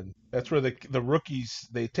 and that's where the rookies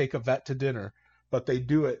they take a vet to dinner, but they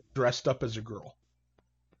do it dressed up as a girl.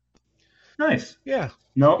 Nice. Yeah.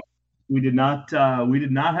 No, we did not. We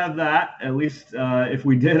did not have that. At least if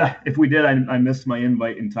we did, I missed my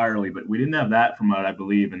invite entirely. But we didn't have that from what I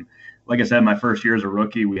believe. And like I said, my first year as a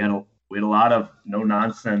rookie, we had a lot of no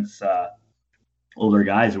nonsense older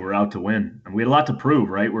guys who were out to win, and we had a lot to prove.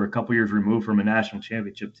 Right, we're a couple years removed from a national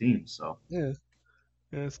championship team. So Yeah.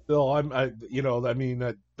 Yeah. Still, I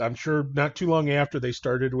mean, I'm sure not too long after they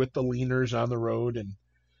started with the leaners on the road and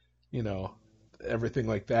you know everything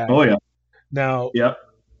like that. oh yeah, Now, yep.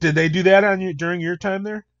 did they do that on you during your time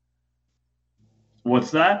there?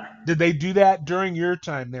 What's that? Did they do that during your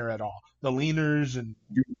time there at all? The leaners and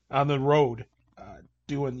on the road,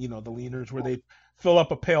 doing the leaners where they fill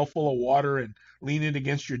up a pail full of water and lean it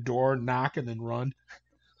against your door, knock, and then run.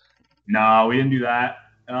 No, we didn't do that.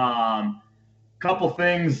 Couple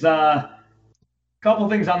things. Couple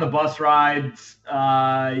things on the bus rides,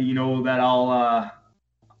 that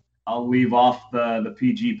I'll leave off the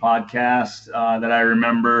PG podcast that I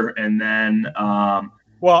remember, and then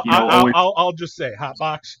Well, always I'll just say hot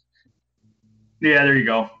box. yeah, there you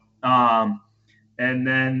go. And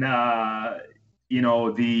then the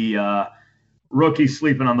rookies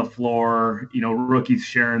sleeping on the floor, rookies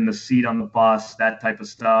sharing the seat on the bus, that type of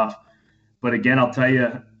stuff. But again, I'll tell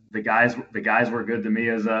you, the guys were good to me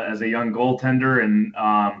as a young goaltender, and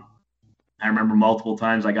I remember multiple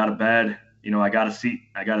times I got a bed. I got a seat.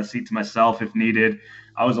 I got a seat to myself if needed.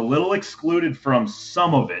 I was a little excluded from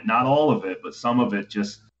some of it, not all of it, but some of it.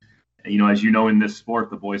 Just as you know, in this sport,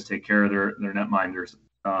 the boys take care of their netminders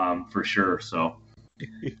for sure. So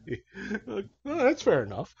Well, that's fair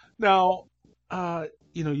enough. Now,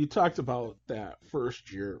 you talked about that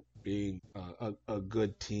first year being a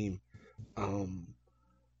good team. Um,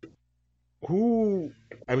 who,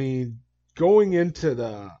 I mean, going into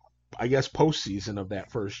the, I guess, postseason of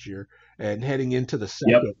that first year and heading into the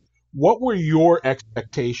yep. second, what were your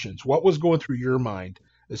expectations? What was going through your mind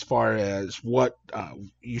as far as what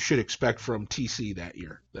you should expect from TC that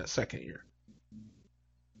year, that second year?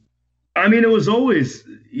 I mean, it was always,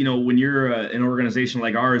 when you're an organization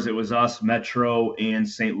like ours, it was us, Metro, and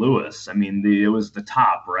St. Louis. I mean, it was the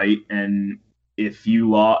top, right? And if you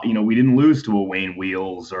lost, we didn't lose to a Wayne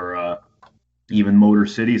Wheels or even Motor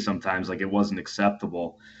City sometimes, like it wasn't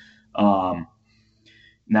acceptable. Um,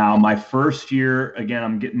 Now, my first year, again,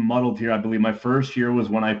 I'm getting muddled here. I believe my first year was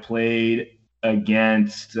when I played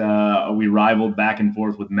against, we rivaled back and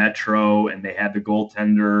forth with Metro, and they had the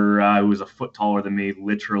goaltender who was a foot taller than me,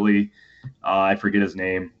 literally. I forget his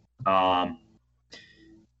name. But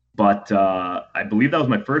I believe that was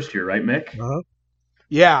my first year, right, Mick? Uh-huh.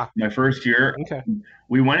 Yeah. My first year. Okay.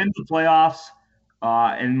 We went into the playoffs.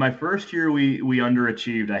 And my first year, we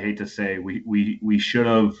underachieved. I hate to say, we should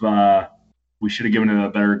have given it a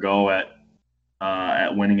better go at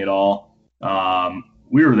winning it all.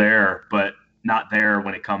 We were there, but not there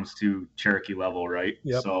when it comes to Cherokee level, right?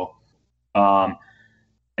 Yep. So, and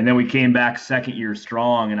then we came back second year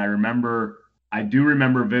strong, and I do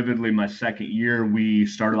remember vividly my second year. We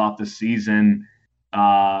started off the season,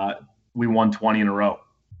 we won 20 in a row.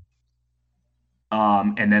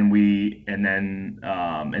 And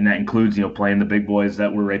that includes, playing the big boys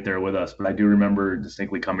that were right there with us. But I do remember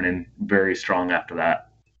distinctly coming in very strong after that,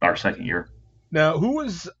 our second year. Now, who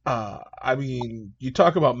was, I mean, you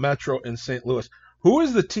talk about Metro and St. Louis. Who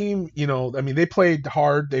is the team, I mean, they played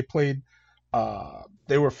hard. They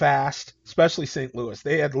were fast, especially St. Louis.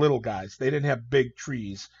 They had little guys. They didn't have big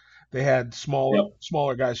trees. They had Yep.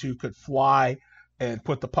 smaller guys who could fly and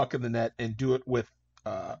put the puck in the net and do it with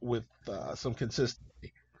some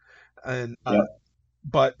consistency. And Yep.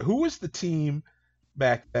 but who was the team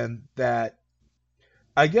back then that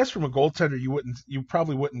I guess from a goaltender you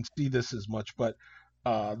probably wouldn't see this as much, but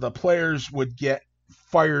the players would get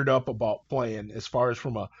fired up about playing as far as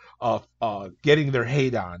from getting their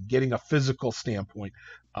hate on, getting a physical standpoint,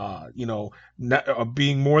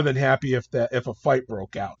 being more than happy if a fight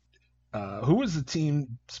broke out. Who was the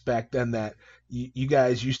team back then that you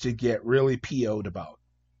guys used to get really PO'd about?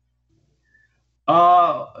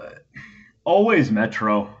 Uh, Always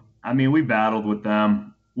Metro. I mean, we battled with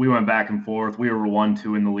them. We went back and forth. We were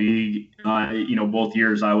 1-2 in the league. Both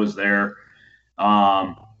years I was there.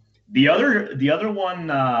 Um, the other one,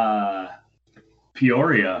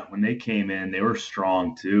 Peoria, when they came in, they were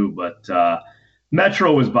strong too. But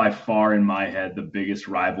Metro was by far, in my head, the biggest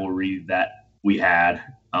rivalry that we had.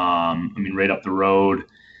 I mean, right up the road,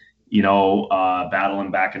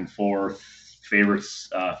 battling back and forth, favorites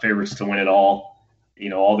to win it all.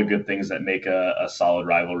 All the good things that make a solid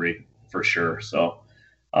rivalry for sure. So,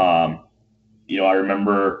 I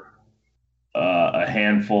remember a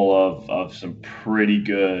handful of some pretty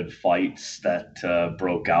good fights that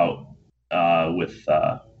broke out with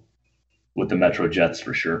the Metro Jets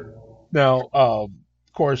for sure. Now, of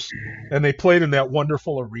course, and they played in that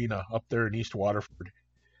wonderful arena up there in East Waterford.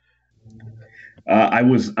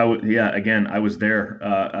 Yeah. Again, I was there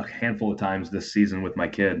a handful of times this season with my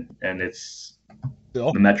kid, and it's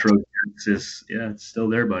Still, the Metro Jets is yeah, it's still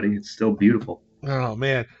there, buddy. It's still beautiful. oh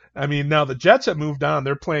man, I mean, now the Jets have moved on;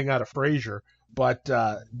 they're playing out of Fraser, but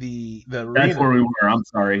the That's arena. where we were. I'm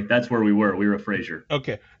sorry. That's where we were. We were at Fraser.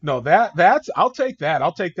 Okay, no, that's I'll take that.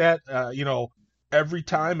 I'll take that. Every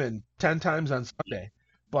time and 10 times on Sunday.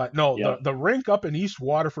 But no, the Yep. the rink up in East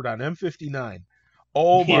Waterford on M59.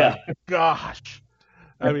 Oh Yeah. my gosh!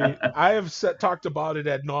 I mean, I have talked about it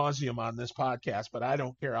ad nauseum on this podcast, but I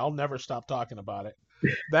don't care. I'll never stop talking about it.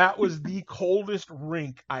 That was the coldest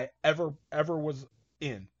rink I ever was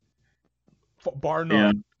in, bar Yeah.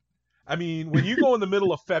 none. I mean, when you go in the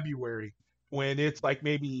middle of February, when it's like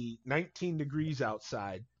maybe 19 degrees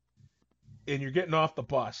outside, and you're getting off the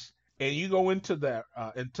bus, and you go into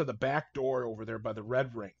the back door over there by the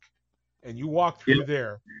red rink, and you walk Yeah. through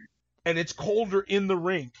there, and it's colder in the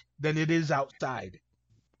rink than it is outside.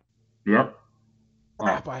 Yep. Oh,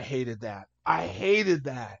 crap, I hated that. I hated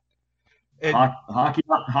that. And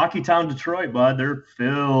Hockey Town, Detroit, bud. They're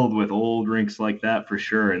filled with old rinks like that for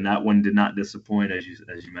sure, and that one did not disappoint, as you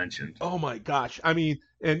mentioned. oh my gosh, I mean,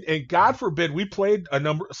 and God forbid we played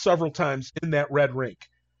several times in that red rink.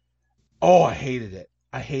 Oh, I hated it.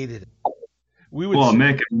 I hated it. We would. Well,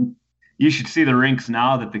 Mick, you should see the rinks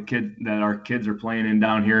now that our kids are playing in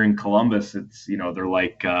down here in Columbus. It's they're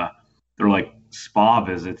like spa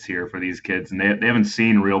visits here for these kids, and they haven't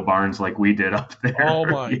seen real barns like we did up Oh there.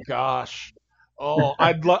 my gosh. Oh,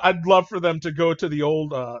 I'd love for them to go to the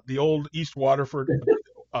old East Waterford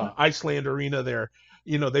Iceland Arena there.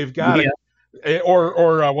 They've got Yeah, it.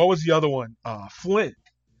 Or what was the other one? Flint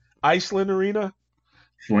Iceland Arena.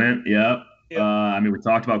 Flint. Yeah. Yep. I mean, we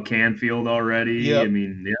talked about Canfield already. I Yep.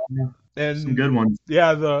 mean, yeah, some And good ones.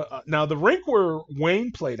 yeah, the rink where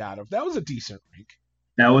Wayne played out of, that was a decent rink.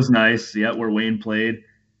 That was nice. Yeah, where Wayne played.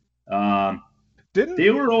 Um, Didn't they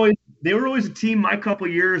were always a team. My couple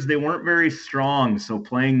years, they weren't very strong, so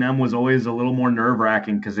playing them was always a little more nerve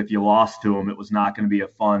wracking because if you lost to them, it was not going to be a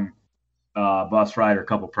fun bus ride or a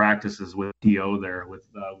couple practices with To there with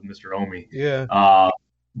Mr. Omi. Yeah.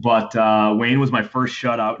 But Wayne was my first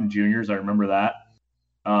shutout in juniors. I remember that.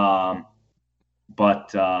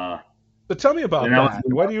 But So tell me about and that that.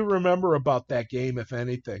 was, What do you remember about that game, if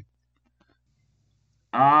anything?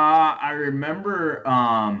 I remember.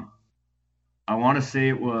 I want to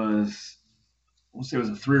say we'll say it was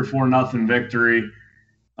a 3 or 4 nothing victory.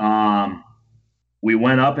 Um, we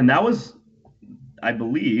went up, and that was, I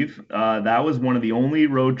believe, that was one of the only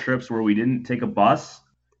road trips where we didn't take a bus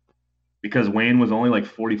because Wayne was only like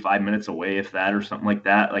 45 minutes away, if that, or something like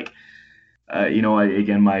that. Like,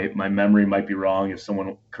 again, my memory might be wrong if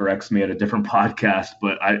someone corrects me at a different podcast,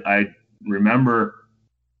 but I remember,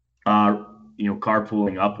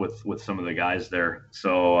 carpooling up with some of the guys there.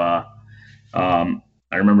 So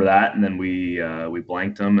I remember that, and then we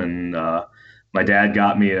blanked them, and my dad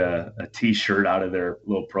got me a T-shirt out of their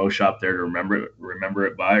little pro shop there to remember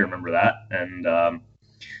it by. I remember that, and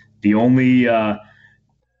the only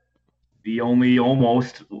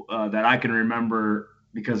almost that I can remember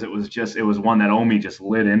because it was one that Omi just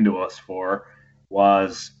lit into us for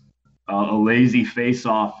was a lazy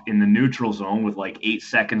face-off in the neutral zone with like 8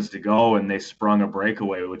 seconds to go, and they sprung a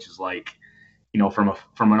breakaway, which is like, from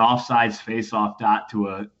an offsides face-off dot to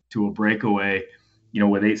a breakaway,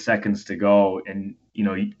 with 8 seconds to go, and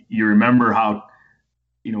you remember how,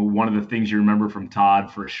 one of the things you remember from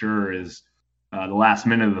Todd for sure is the last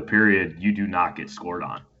minute of the period you do not get scored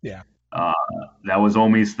on. Yeah. Uh, that was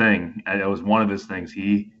Omi's thing. That was one of his things.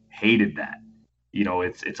 He hated that.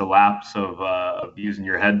 It's a lapse of using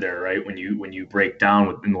your head there, right? When you break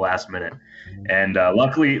down in the last minute, and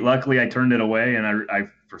luckily I turned it away, and I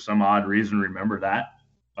for some odd reason remember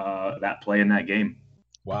that play in that game.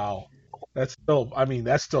 Wow. That's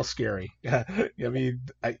still scary. I mean,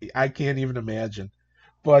 I can't even imagine.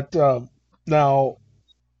 But now,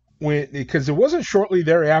 because it wasn't shortly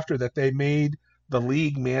thereafter that they made the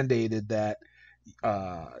league mandated that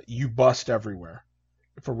you bust everywhere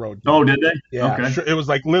for road games. Oh, did they? Yeah, Okay. sure. It was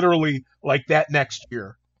like literally like that next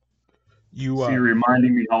year. You So you're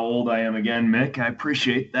reminding me how old I am again, Mick. I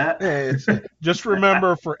appreciate that. it's, just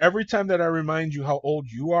remember, for every time that I remind you how old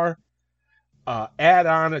you are, add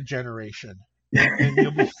on a generation, and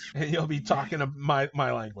you'll be talking my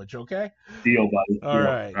language. Okay. Deal, buddy. All Deal.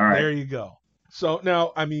 right. All right. There you go. So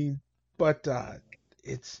now, but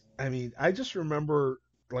I just remember,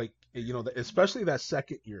 like, especially that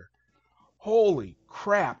second year. Holy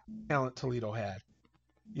crap, talent Toledo had.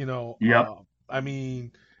 You know, Yep.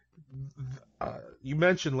 you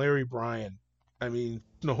mentioned Larry Bryan.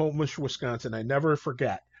 Snohomish, Wisconsin. I never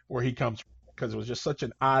forget where he comes from because it was just such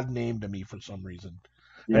an odd name to me for some reason.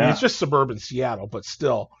 Yeah. It's just suburban Seattle, but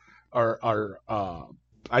still,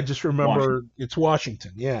 I just remember it's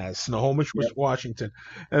Washington. Yeah, Snohomish, Yep. Washington.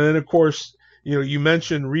 And then, of course, you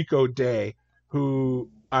mentioned Rico Day, who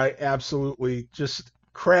I absolutely just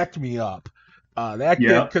cracked me up. That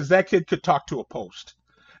kid, because that kid could talk to a post.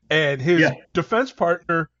 And his defense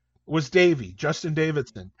partner was Justin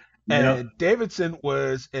Davidson. And Davidson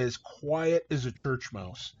was as quiet as a church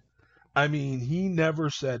mouse. He never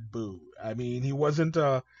said boo. He wasn't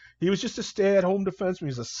he was just a stay-at-home defenseman.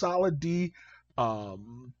 He's a solid D.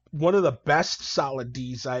 One of the best solid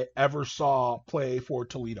Ds I ever saw play for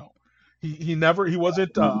Toledo. He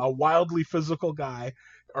wasn't a wildly physical guy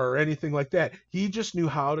or anything like that. He just knew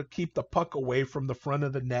how to keep the puck away from the front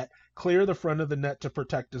of the net, clear the front of the net to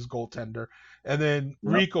protect his goaltender, and then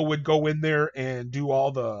Rico would go in there and do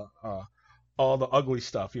all the ugly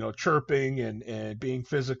stuff, chirping and being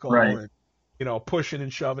physical. Right. And pushing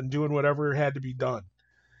and shoving, doing whatever had to be done.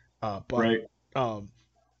 But Right. um,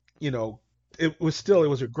 you know, it was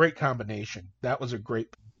a great combination. That was a great.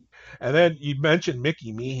 And then you mentioned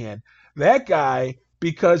Mickey Meehan. That guy,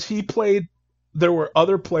 because he played, there were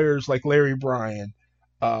other players like Larry Bryan,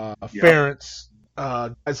 Yep. Ferentz,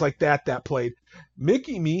 guys like that played.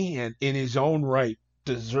 Mickey Meehan, in his own right,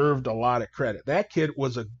 deserved a lot of credit. That kid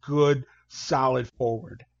was a good, solid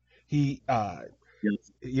forward. He,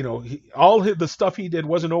 Yes. the stuff he did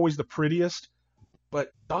wasn't always the prettiest,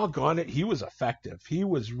 but doggone it, he was effective. He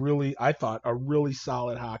was really, I thought, a really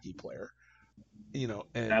solid hockey player. And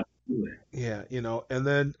Absolutely. yeah, and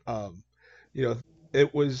then you know,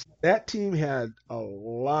 it was that team had a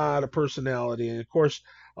lot of personality, and of course,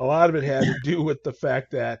 a lot of it had to do with the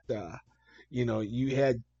fact that you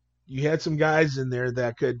had some guys in there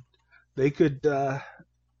that they could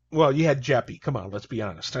well, you had Jeppy. Come on, let's be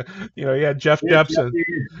honest. You had Jeff Yeah. Debson.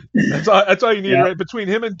 That's all you need, Yeah. right? Between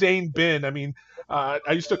him and Dane Bin, I mean, I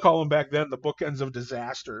used to call him back then the bookends of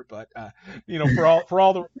disaster, but for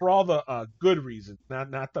all the good reasons,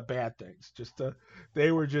 not the bad things.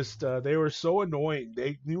 They were so annoying.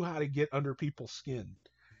 They knew how to get under people's skin.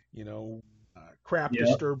 You know, crap Yeah.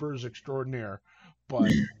 disturbers extraordinaire.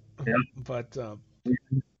 But Yeah. but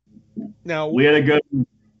now, We had a good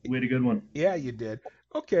we had a good one. yeah, you did.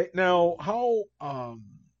 Okay, now how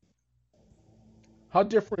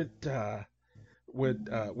different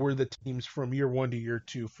were the teams from year one to year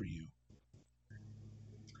two for you?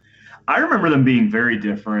 I remember them being very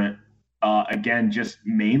different. Again, just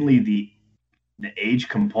mainly the age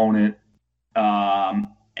component. And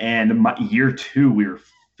year two, we were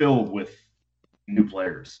filled with new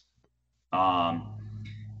players. Um,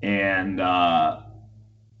 and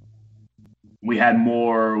we had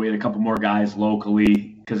more. We had a couple more guys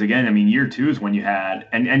locally because again, I mean, year two is when you had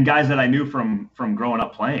and guys that I knew from growing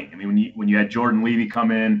up playing. I mean, when you had Jordan Levy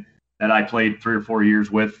come in that I played 3 or 4 years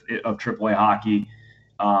with of AAA hockey,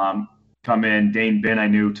 um, come in. Dane Bin I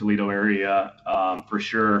knew Toledo area for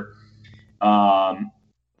sure. Um,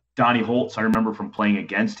 Donnie Holtz I remember from playing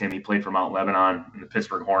against him. He played for Mount Lebanon in the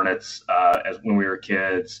Pittsburgh Hornets as when we were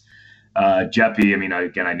kids. Jeppy, I mean,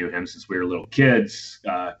 again, I knew him since we were little kids.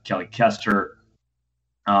 Kelly Kester.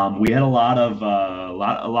 We had a lot of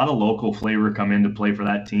local flavor come in to play for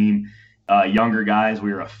that team. Younger guys,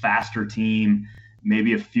 we were a faster team,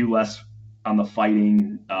 maybe a few less on the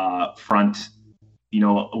fighting front,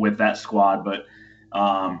 with that squad. But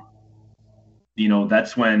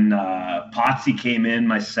that's when Potsy came in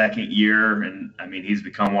my second year, and I mean, he's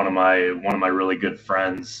become one of my really good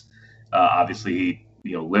friends. Obviously,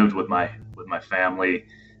 he lived with my family.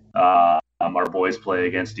 Our boys play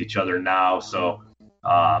against each other now, so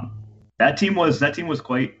that team was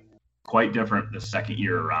quite different the second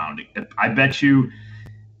year around. I bet you,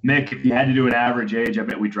 Mick, if you had to do an average age, I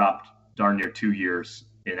bet we dropped darn near 2 years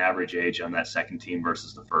in average age on that second team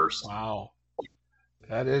versus the first. Wow,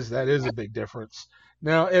 that is a big difference.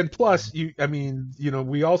 Now, and plus, I mean,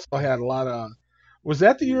 we also had a lot of. Was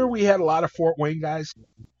that the year we had a lot of Fort Wayne guys,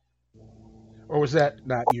 or was that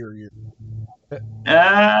not your year?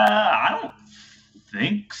 I don't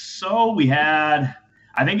think so.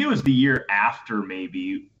 I think it was the year after,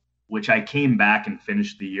 maybe, which I came back and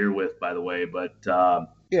finished the year with, by the way. But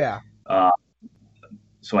Yeah, uh,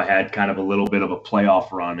 so I had kind of a little bit of a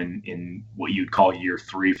playoff run in what you'd call year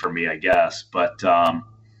three for me, I guess. But that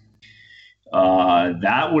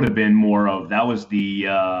would have been that was the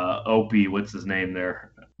Opie, what's his name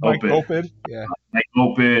there? Mike Opie. Opid. Yeah, Like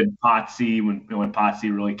Opid, Potsy, when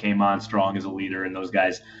Potsy really came on strong as a leader, and those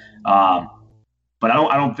guys. But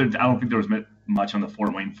I don't think there was much on the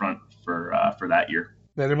Fort Wayne front for that year.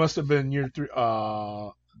 then it must have been year three,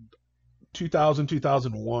 2000,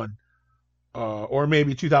 2001, or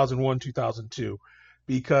maybe 2001, 2002,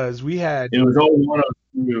 because we had. It was 01,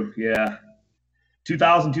 02, yeah.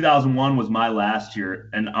 2000, 2001 was my last year,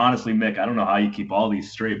 and honestly, Mick, I don't know how you keep all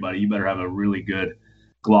these straight, buddy. You better have a really good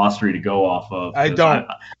glossary to go off of I because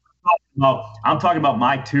don't. I'm talking about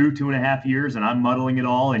my 2.5 years, and I'm muddling it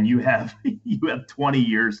all, and you have you have 20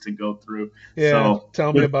 years to go through. Yeah, So,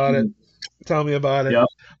 tell me about it. Tell me about it. yeah,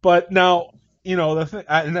 But now, the thing,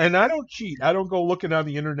 and I don't cheat. I don't go looking on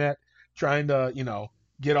the internet trying to,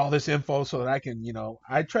 get all this info so that I can,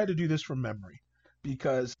 I try to do this from memory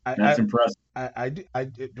because that's impressive. I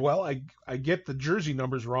get the jersey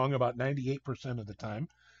numbers wrong about 98% of the time,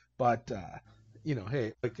 but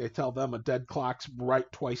hey, like I tell them, a dead clock's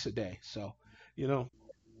right twice a day. So, you know,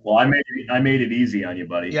 Well, I made it easy on you,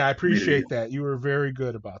 buddy. yeah, I Made it easy. appreciate that. You were very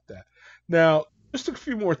good about that. Now, just a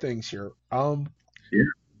few more things here. Yeah.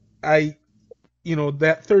 I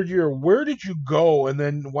that third year, where did you go, and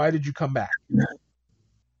then why did you come back?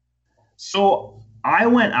 So I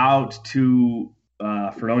went out to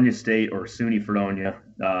Fredonia State or SUNY Fredonia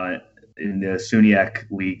in the SUNYAC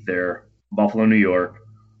League there, Buffalo, New York.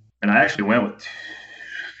 And I actually went with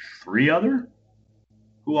three other.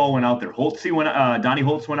 Who all went out there? Donnie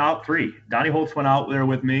Holtz went out. Three. Donnie Holtz went out there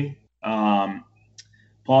with me.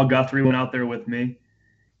 Paul Guthrie went out there with me,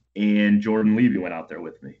 and Jordan Levy went out there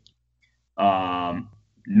with me.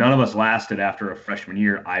 None of us lasted after a freshman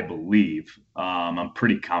year, I believe. I'm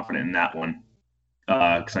pretty confident in that one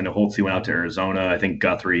because I know Holtzy went out to Arizona. I think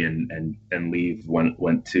Guthrie and Leve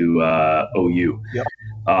went to OU. Yep.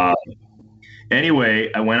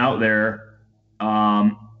 Anyway, I went out there.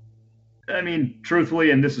 I mean,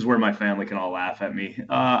 truthfully, and this is where my family can all laugh at me.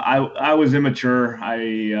 I was immature.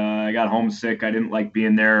 I got homesick. I didn't like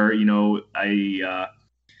being there. I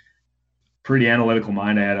pretty analytical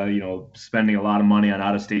mind. I had spending a lot of money on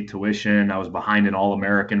out of state tuition. I was behind an All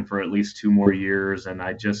American for at least 2 more years, and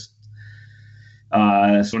I just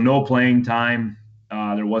so no playing time.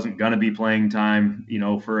 There wasn't gonna be playing time,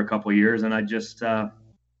 for a couple of years, and I just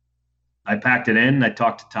I packed it in. I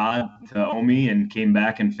talked to Todd, to Omi, and came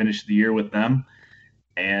back and finished the year with them,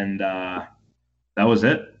 and that was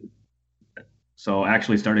it. So I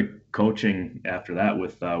actually started coaching after that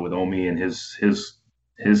with Omi and his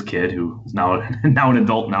kid, who's now an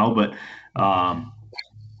adult now, but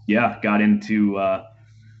yeah, got into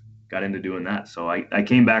doing that. So I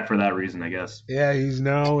came back for that reason, I guess. Yeah, he's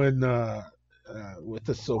now in with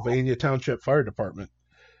the Sylvania Township Fire Department.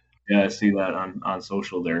 Yeah, I see that on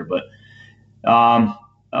social there, but that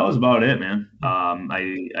was about it, man.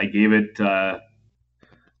 I gave it. I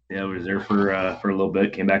was there for a little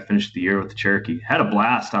bit. Came back, finished the year with the Cherokee. Had a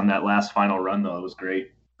blast on that last final run, though. It was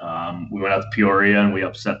great. We went out to Peoria and we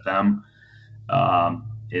upset them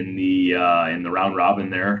in the round robin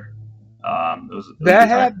there. It was a good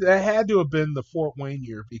time. That had to have been the Fort Wayne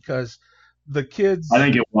year because the I kids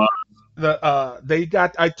think it was. they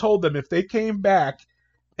got. I told them if they came back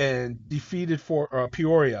and defeated for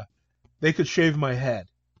Peoria, they could shave my head.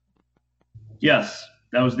 Yes,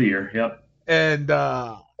 that was the year. Yep. And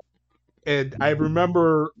I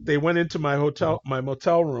remember they went into my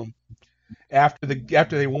motel room after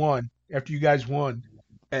they won, after you guys won,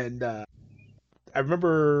 and I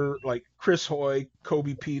remember like Chris Hoy,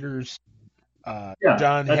 Kobe Peters, Yeah,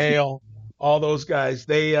 John that's Hale, all those guys.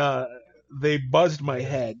 They buzzed my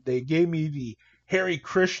head. They gave me the Harry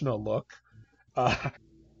Krishna look. Uh,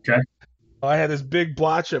 okay. I had this big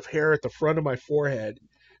blotch of hair at the front of my forehead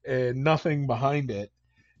and nothing behind it.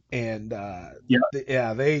 And Yeah,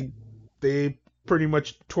 yeah, they pretty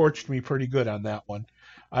much torched me pretty good on that one.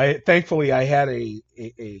 I thankfully I had a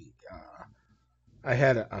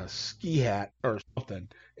ski hat or something,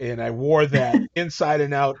 and I wore that inside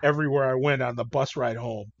and out everywhere I went on the bus ride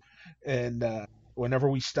home. And whenever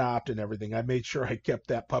we stopped and everything, I made sure I kept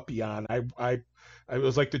that puppy on. I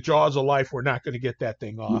was like the jaws of life. We're not going to get that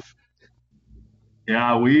thing off.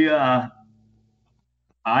 yeah.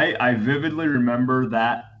 I vividly remember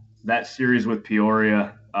that series with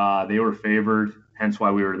Peoria. They were favored, hence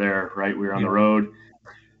why we were there. Right, we were on Yeah. the road.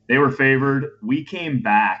 They were favored. We came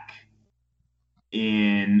back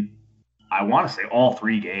in, I want to say, all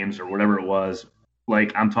three games or whatever it was.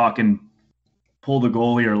 Like, I'm talking pull the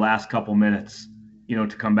goalie or last couple minutes, to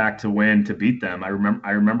come back to win, to beat them. I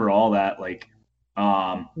remember all that. Like,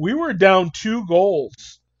 We were down 2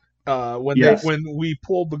 goals yes, when we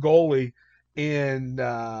pulled the goalie, and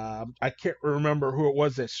I can't remember who it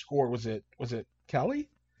was that scored. Was it Kelly? it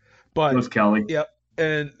But was Kelly. yep,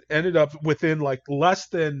 and ended up within less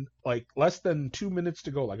than 2 minutes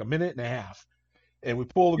to go, like a minute and a half, and we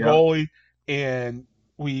pull the Yep, goalie, and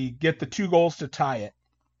we get the 2 goals to tie it,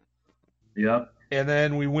 yep, and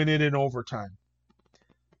then we win it in overtime.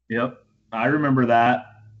 yep. I remember that.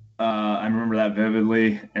 I remember that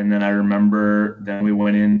vividly, and then I remember then we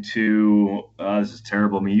went into. This is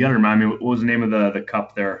terrible. I mean, you got to remind me what was the name of the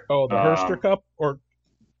cup there? Oh, the Herster Cup, or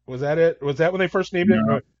was that it? Was that when they first named it?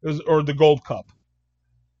 No, Or the Gold Cup?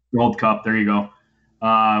 Gold Cup. There you go.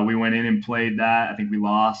 We went in and played that. I think we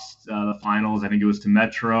lost the finals. I think it was to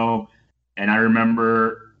Metro, and I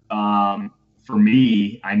remember for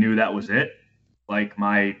me, I knew that was it. Like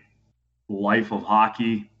my life of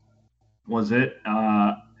hockey was it.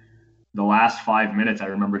 The last 5 minutes, I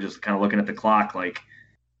remember just kind of looking at the clock, like,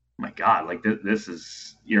 my God, like this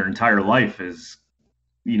is your entire life is,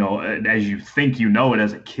 as you think it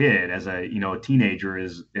as a kid, as a teenager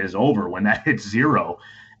is over when that hits zero.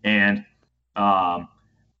 And I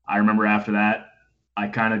remember after that, I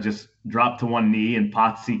kind of just dropped to one knee and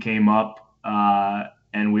Potsy came up.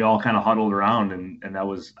 and we all kind of huddled around, and that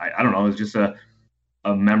was I don't know, it was just a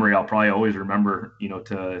memory I'll probably always remember,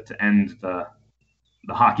 to end the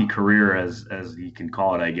hockey career as you can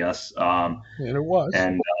call it, I guess. And it was.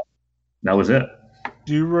 And that was it.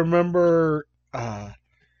 Do you remember?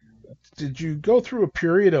 Did you go through a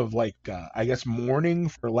period of like, I guess, mourning,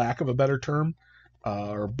 for lack of a better term,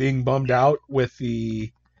 or being bummed out with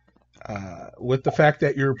the fact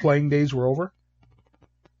that your playing days were over?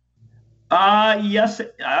 Yes,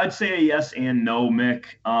 I'd say a yes and no, Mick.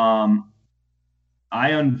 I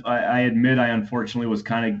admit I unfortunately was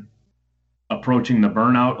kind of approaching the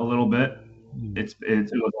burnout a little bit. Hmm. It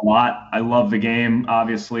was a lot. I love the game,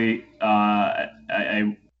 obviously.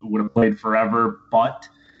 I would have played forever, but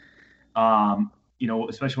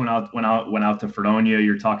especially when out to Fredonia,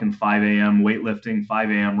 you're talking 5 a.m. weightlifting,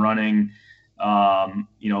 5 a.m. running.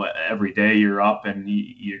 Every day you're up and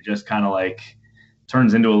you're just kind of like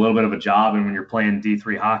turns into a little bit of a job. And when you're playing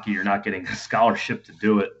D3 hockey, you're not getting a scholarship to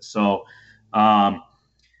do it. So I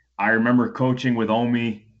remember coaching with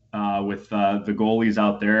Omi, with the goalies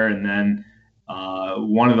out there, and then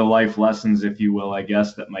one of the life lessons, if you will, I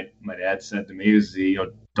guess, that my dad said to me is,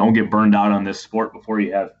 don't get burned out on this sport before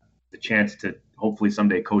you have the chance to hopefully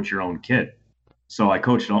someday coach your own kid. So I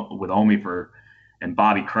coached with Omi and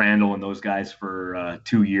Bobby Crandall and those guys for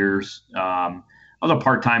 2 years. I was a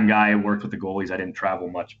part-time guy. I worked with the goalies. I didn't travel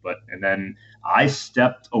much, and then I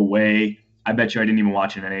stepped away. I bet you I didn't even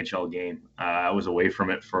watch an NHL game. I was away from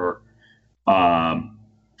it for a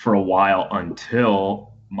while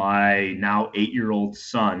until my now 8-year-old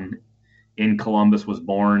son in Columbus was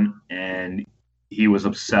born, and he was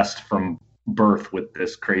obsessed from birth with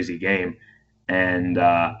this crazy game, and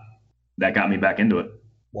that got me back into it.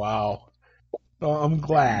 Wow. Oh, I'm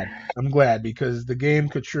glad. I'm glad because the game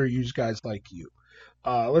could sure use guys like you.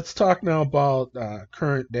 Let's talk now about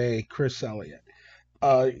current day Chris Elliott.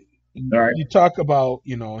 Uh, All right. you talk about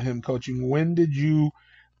him coaching. When did you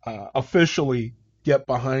officially get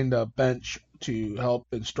behind a bench to help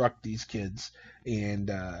instruct these kids and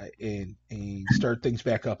start things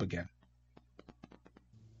back up again?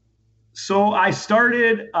 So I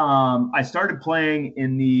started playing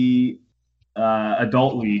in the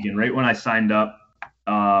adult league, and right when I signed up,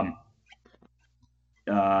 um,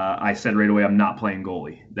 I said right away, I'm not playing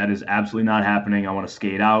goalie. That is absolutely not happening. I want to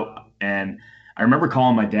skate out. And I remember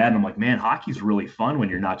calling my dad, and I'm like, man, hockey's really fun when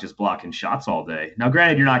you're not just blocking shots all day. Now,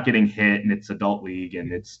 granted, you're not getting hit, and it's adult league,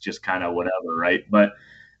 and it's just kind of whatever, right? But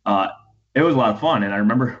uh, it was a lot of fun. And I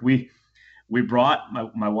remember we brought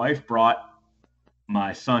my wife brought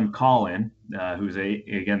my son Colin, who's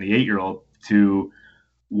again the 8-year-old, to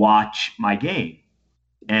watch my game,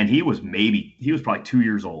 and he was probably 2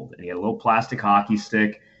 years old, and he had a little plastic hockey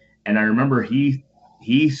stick, and I remember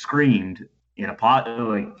he screamed in a pot,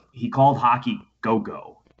 like he called hockey go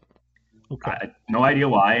go. Okay. I no idea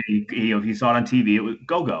why. He saw it on TV. It was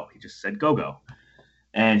go go. He just said go go,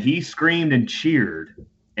 and he screamed and cheered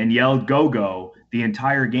and yelled "go go" the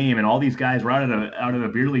entire game. And all these guys were out of a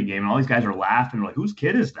beer league game, and all these guys are laughing like, "Whose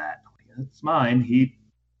kid is that?" I'm like, "It's mine."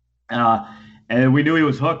 Uh, and we knew he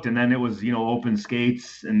was hooked. And then it was open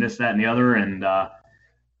skates and this, that, and the other. And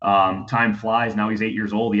time flies. Now he's 8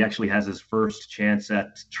 years old. He actually has his first chance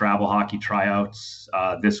at travel hockey tryouts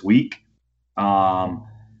this week. And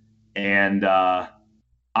I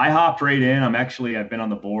hopped right in. I've been on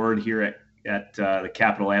the board here at the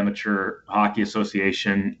Capital Amateur Hockey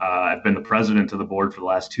Association. I've been the president of the board for the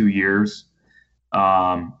last 2 years.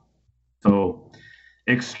 Um, so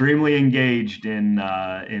extremely engaged in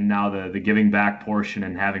now the giving back portion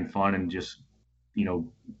and having fun and just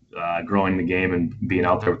growing the game and being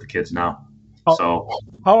out there with the kids now. How, So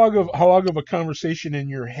how long of a conversation in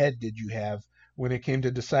your head did you have when it came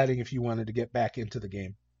to deciding if you wanted to get back into the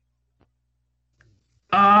game?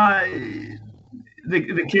 uh,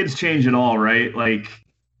 the kids change it all, right? Like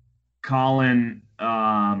Colin,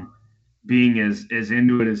 being as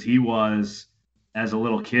into it as he was as a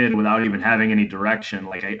little kid without even having any direction.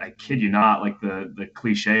 Like I kid you not, like the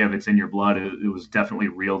cliche of it's in your blood, it was definitely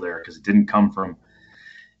real there because it didn't come from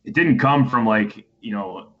like,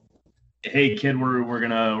 hey kid, we're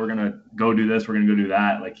gonna go do this, we're gonna go do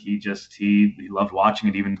that. Like he loved watching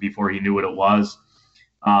it even before he knew what it was.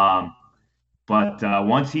 Um, but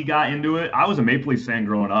once he got into it, I was a Maple Leafs fan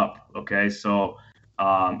growing up. Okay, so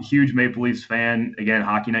huge Maple Leafs fan. Again,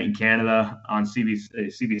 Hockey Night in Canada on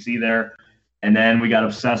CBC there, and then we got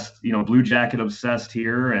obsessed. Blue Jacket obsessed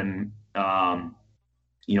here, and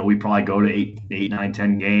we probably go to eight, 9,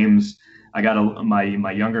 10 games. I got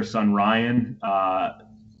my younger son Ryan.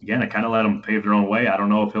 Again, I kind of let him pave their own way. I don't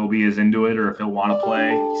know if he'll be as into it or if he'll want to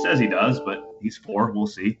play. He says he does, but he's 4. We'll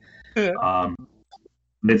see. Um,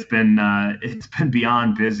 It's been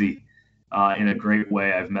beyond busy in a great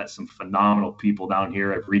way. I've met some phenomenal people down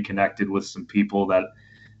here. I've reconnected with some people that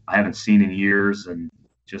I haven't seen in years, and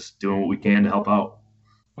just doing what we can to help out.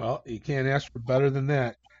 Well, you can't ask for better than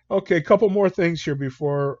that. Okay, a couple more things here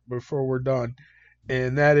before we're done,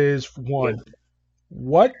 and that is one.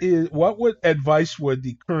 What would advice would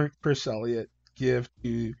the current Chris Elliott give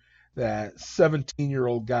to that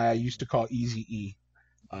 17-year-old guy I used to call Easy E,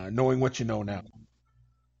 knowing what you know now?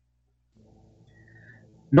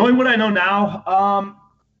 Knowing what I know now,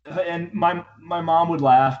 and my mom would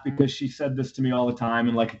laugh because she said this to me all the time,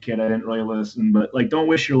 and like a kid, I didn't really listen. But like, don't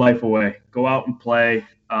wish your life away. Go out and play.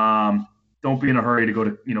 Don't be in a hurry to go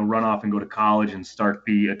to run off and go to college and start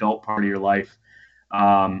the adult part of your life.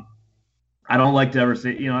 Um, I don't like to ever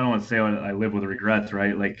say, I don't want to say I live with regrets,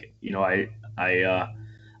 right? Like, I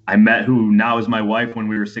I met who now is my wife when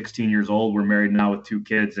we were 16 years old. We're married now with two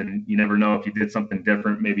kids, and you never know if you did something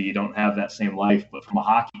different. Maybe you don't have that same life. But from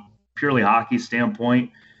a purely hockey standpoint,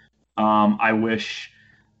 I wish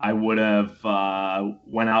I would have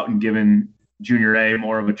went out and given junior A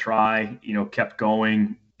more of a try. Kept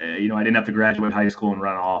going. I didn't have to graduate high school and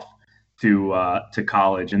run off to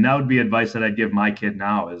college. And that would be advice that I'd give my kid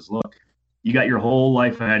now: is look, you got your whole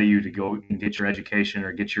life ahead of you to go and get your education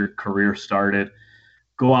or get your career started.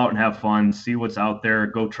 Go out and have fun, see what's out there,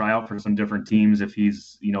 go try out for some different teams if he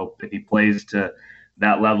plays to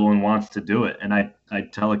that level and wants to do it. And I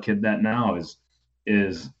tell a kid that now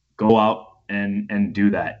is go out and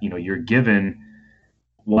do that. You're given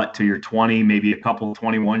what to your 20, maybe a couple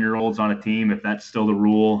 21-year-olds on a team, if that's still the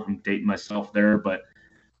rule. I'm dating myself there, but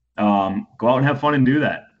go out and have fun and do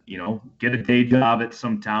that. Get a day job at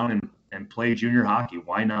some town and play junior hockey.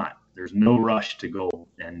 Why not? There's no rush to go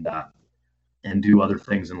and do other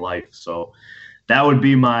things in life. So that would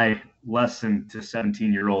be my lesson to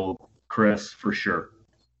 17-year-old Chris for sure.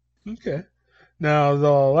 Okay. Now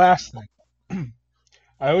the last thing,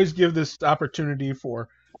 I always give this opportunity for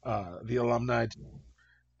the alumni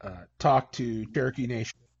to talk to Cherokee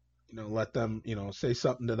Nation. Let them, say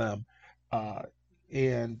something to them, uh,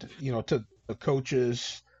 and to the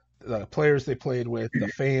coaches, the players they played with, the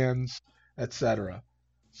fans, etc.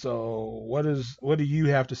 So, what do you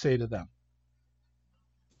have to say to them?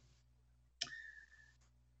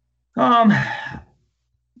 Um,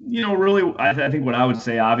 really, I think what I would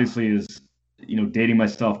say obviously is, dating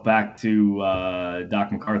myself back to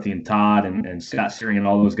Doc McCarthy and Todd and Scott Searing and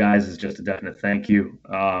all those guys is just a definite thank you.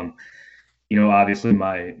 Obviously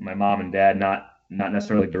my mom and dad not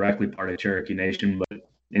necessarily directly part of Cherokee Nation, but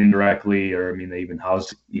indirectly, or I mean, they even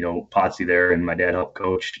housed Potsy there, and my dad helped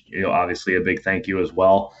coach. Obviously a big thank you as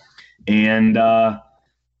well, and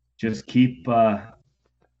just keep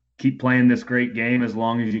playing this great game as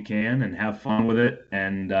long as you can and have fun with it,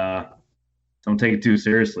 and don't take it too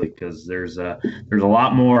seriously because there's a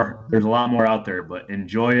lot more out there, but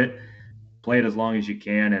enjoy it, play it as long as you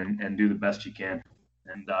can, and do the best you can,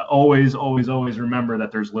 and always remember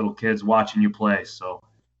that there's little kids watching you play, so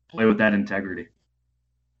play with that integrity.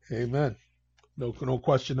 Amen. No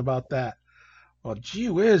question about that. Well, gee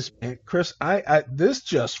whiz, man, Chris, I this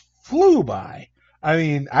just flew by. I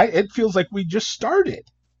mean, it feels like we just started,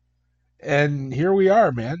 and here we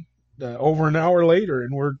are, man. Over an hour later,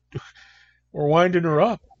 and we're winding her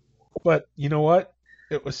up. But you know what?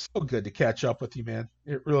 It was so good to catch up with you, man.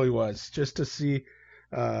 It really was. Just to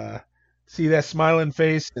uh, see that smiling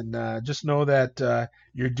face, and just know that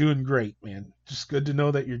you're doing great, man. Just good to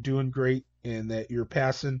know that you're doing great, and that you're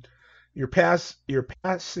passing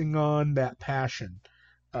on that passion,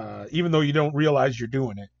 even though you don't realize you're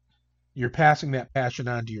doing it. You're passing that passion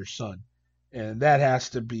on to your son, and that has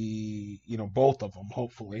to be, both of them,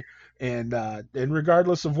 hopefully. And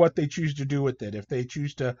regardless of what they choose to do with it, if they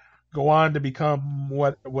choose to go on to become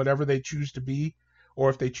whatever they choose to be, or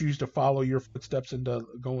if they choose to follow your footsteps into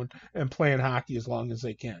going and playing hockey as long as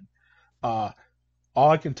they can. Uh, all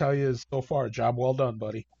I can tell you is so far, job well done,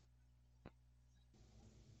 buddy.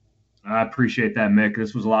 I appreciate that, Mick.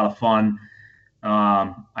 This was a lot of fun.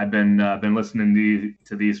 I've been listening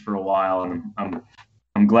to these for a while, and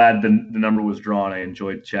I'm glad the number was drawn. I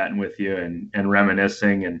enjoyed chatting with you and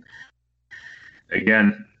reminiscing. And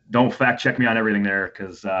again, don't fact check me on everything there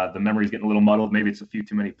because the memory's getting a little muddled. Maybe it's a few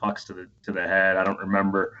too many pucks to the head. I don't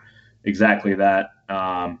remember exactly that.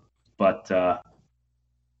 But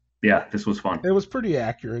yeah, this was fun. It was pretty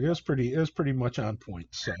accurate. It was pretty much on point.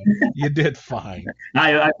 So you did fine.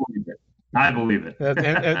 I believe it. I believe it.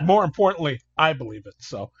 And more importantly, I believe it.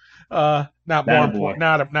 So, not more That boy.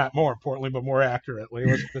 important, not more importantly, but more accurately.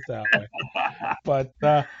 Let's put it that way.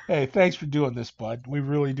 But hey, thanks for doing this, bud. We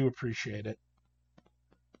really do appreciate it.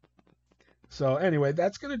 So anyway,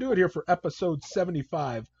 that's going to do it here for episode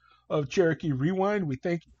 75 of Cherokee Rewind. We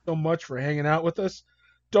thank you so much for hanging out with us.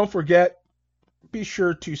 Don't forget, be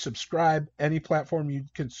sure to subscribe any platform you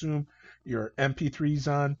consume your MP3s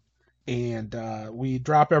on. And we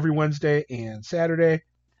drop every Wednesday and Saturday.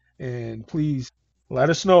 And please let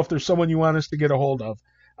us know if there's someone you want us to get a hold of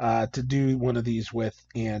to do one of these with,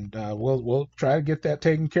 and we'll try to get that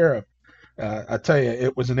taken care of. I tell you,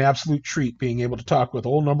 it was an absolute treat being able to talk with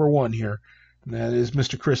old number one here, and that is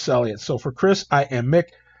Mr. Chris Elliott. So for Chris, I am Mick.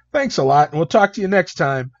 Thanks a lot, and we'll talk to you next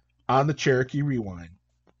time on the Cherokee Rewind.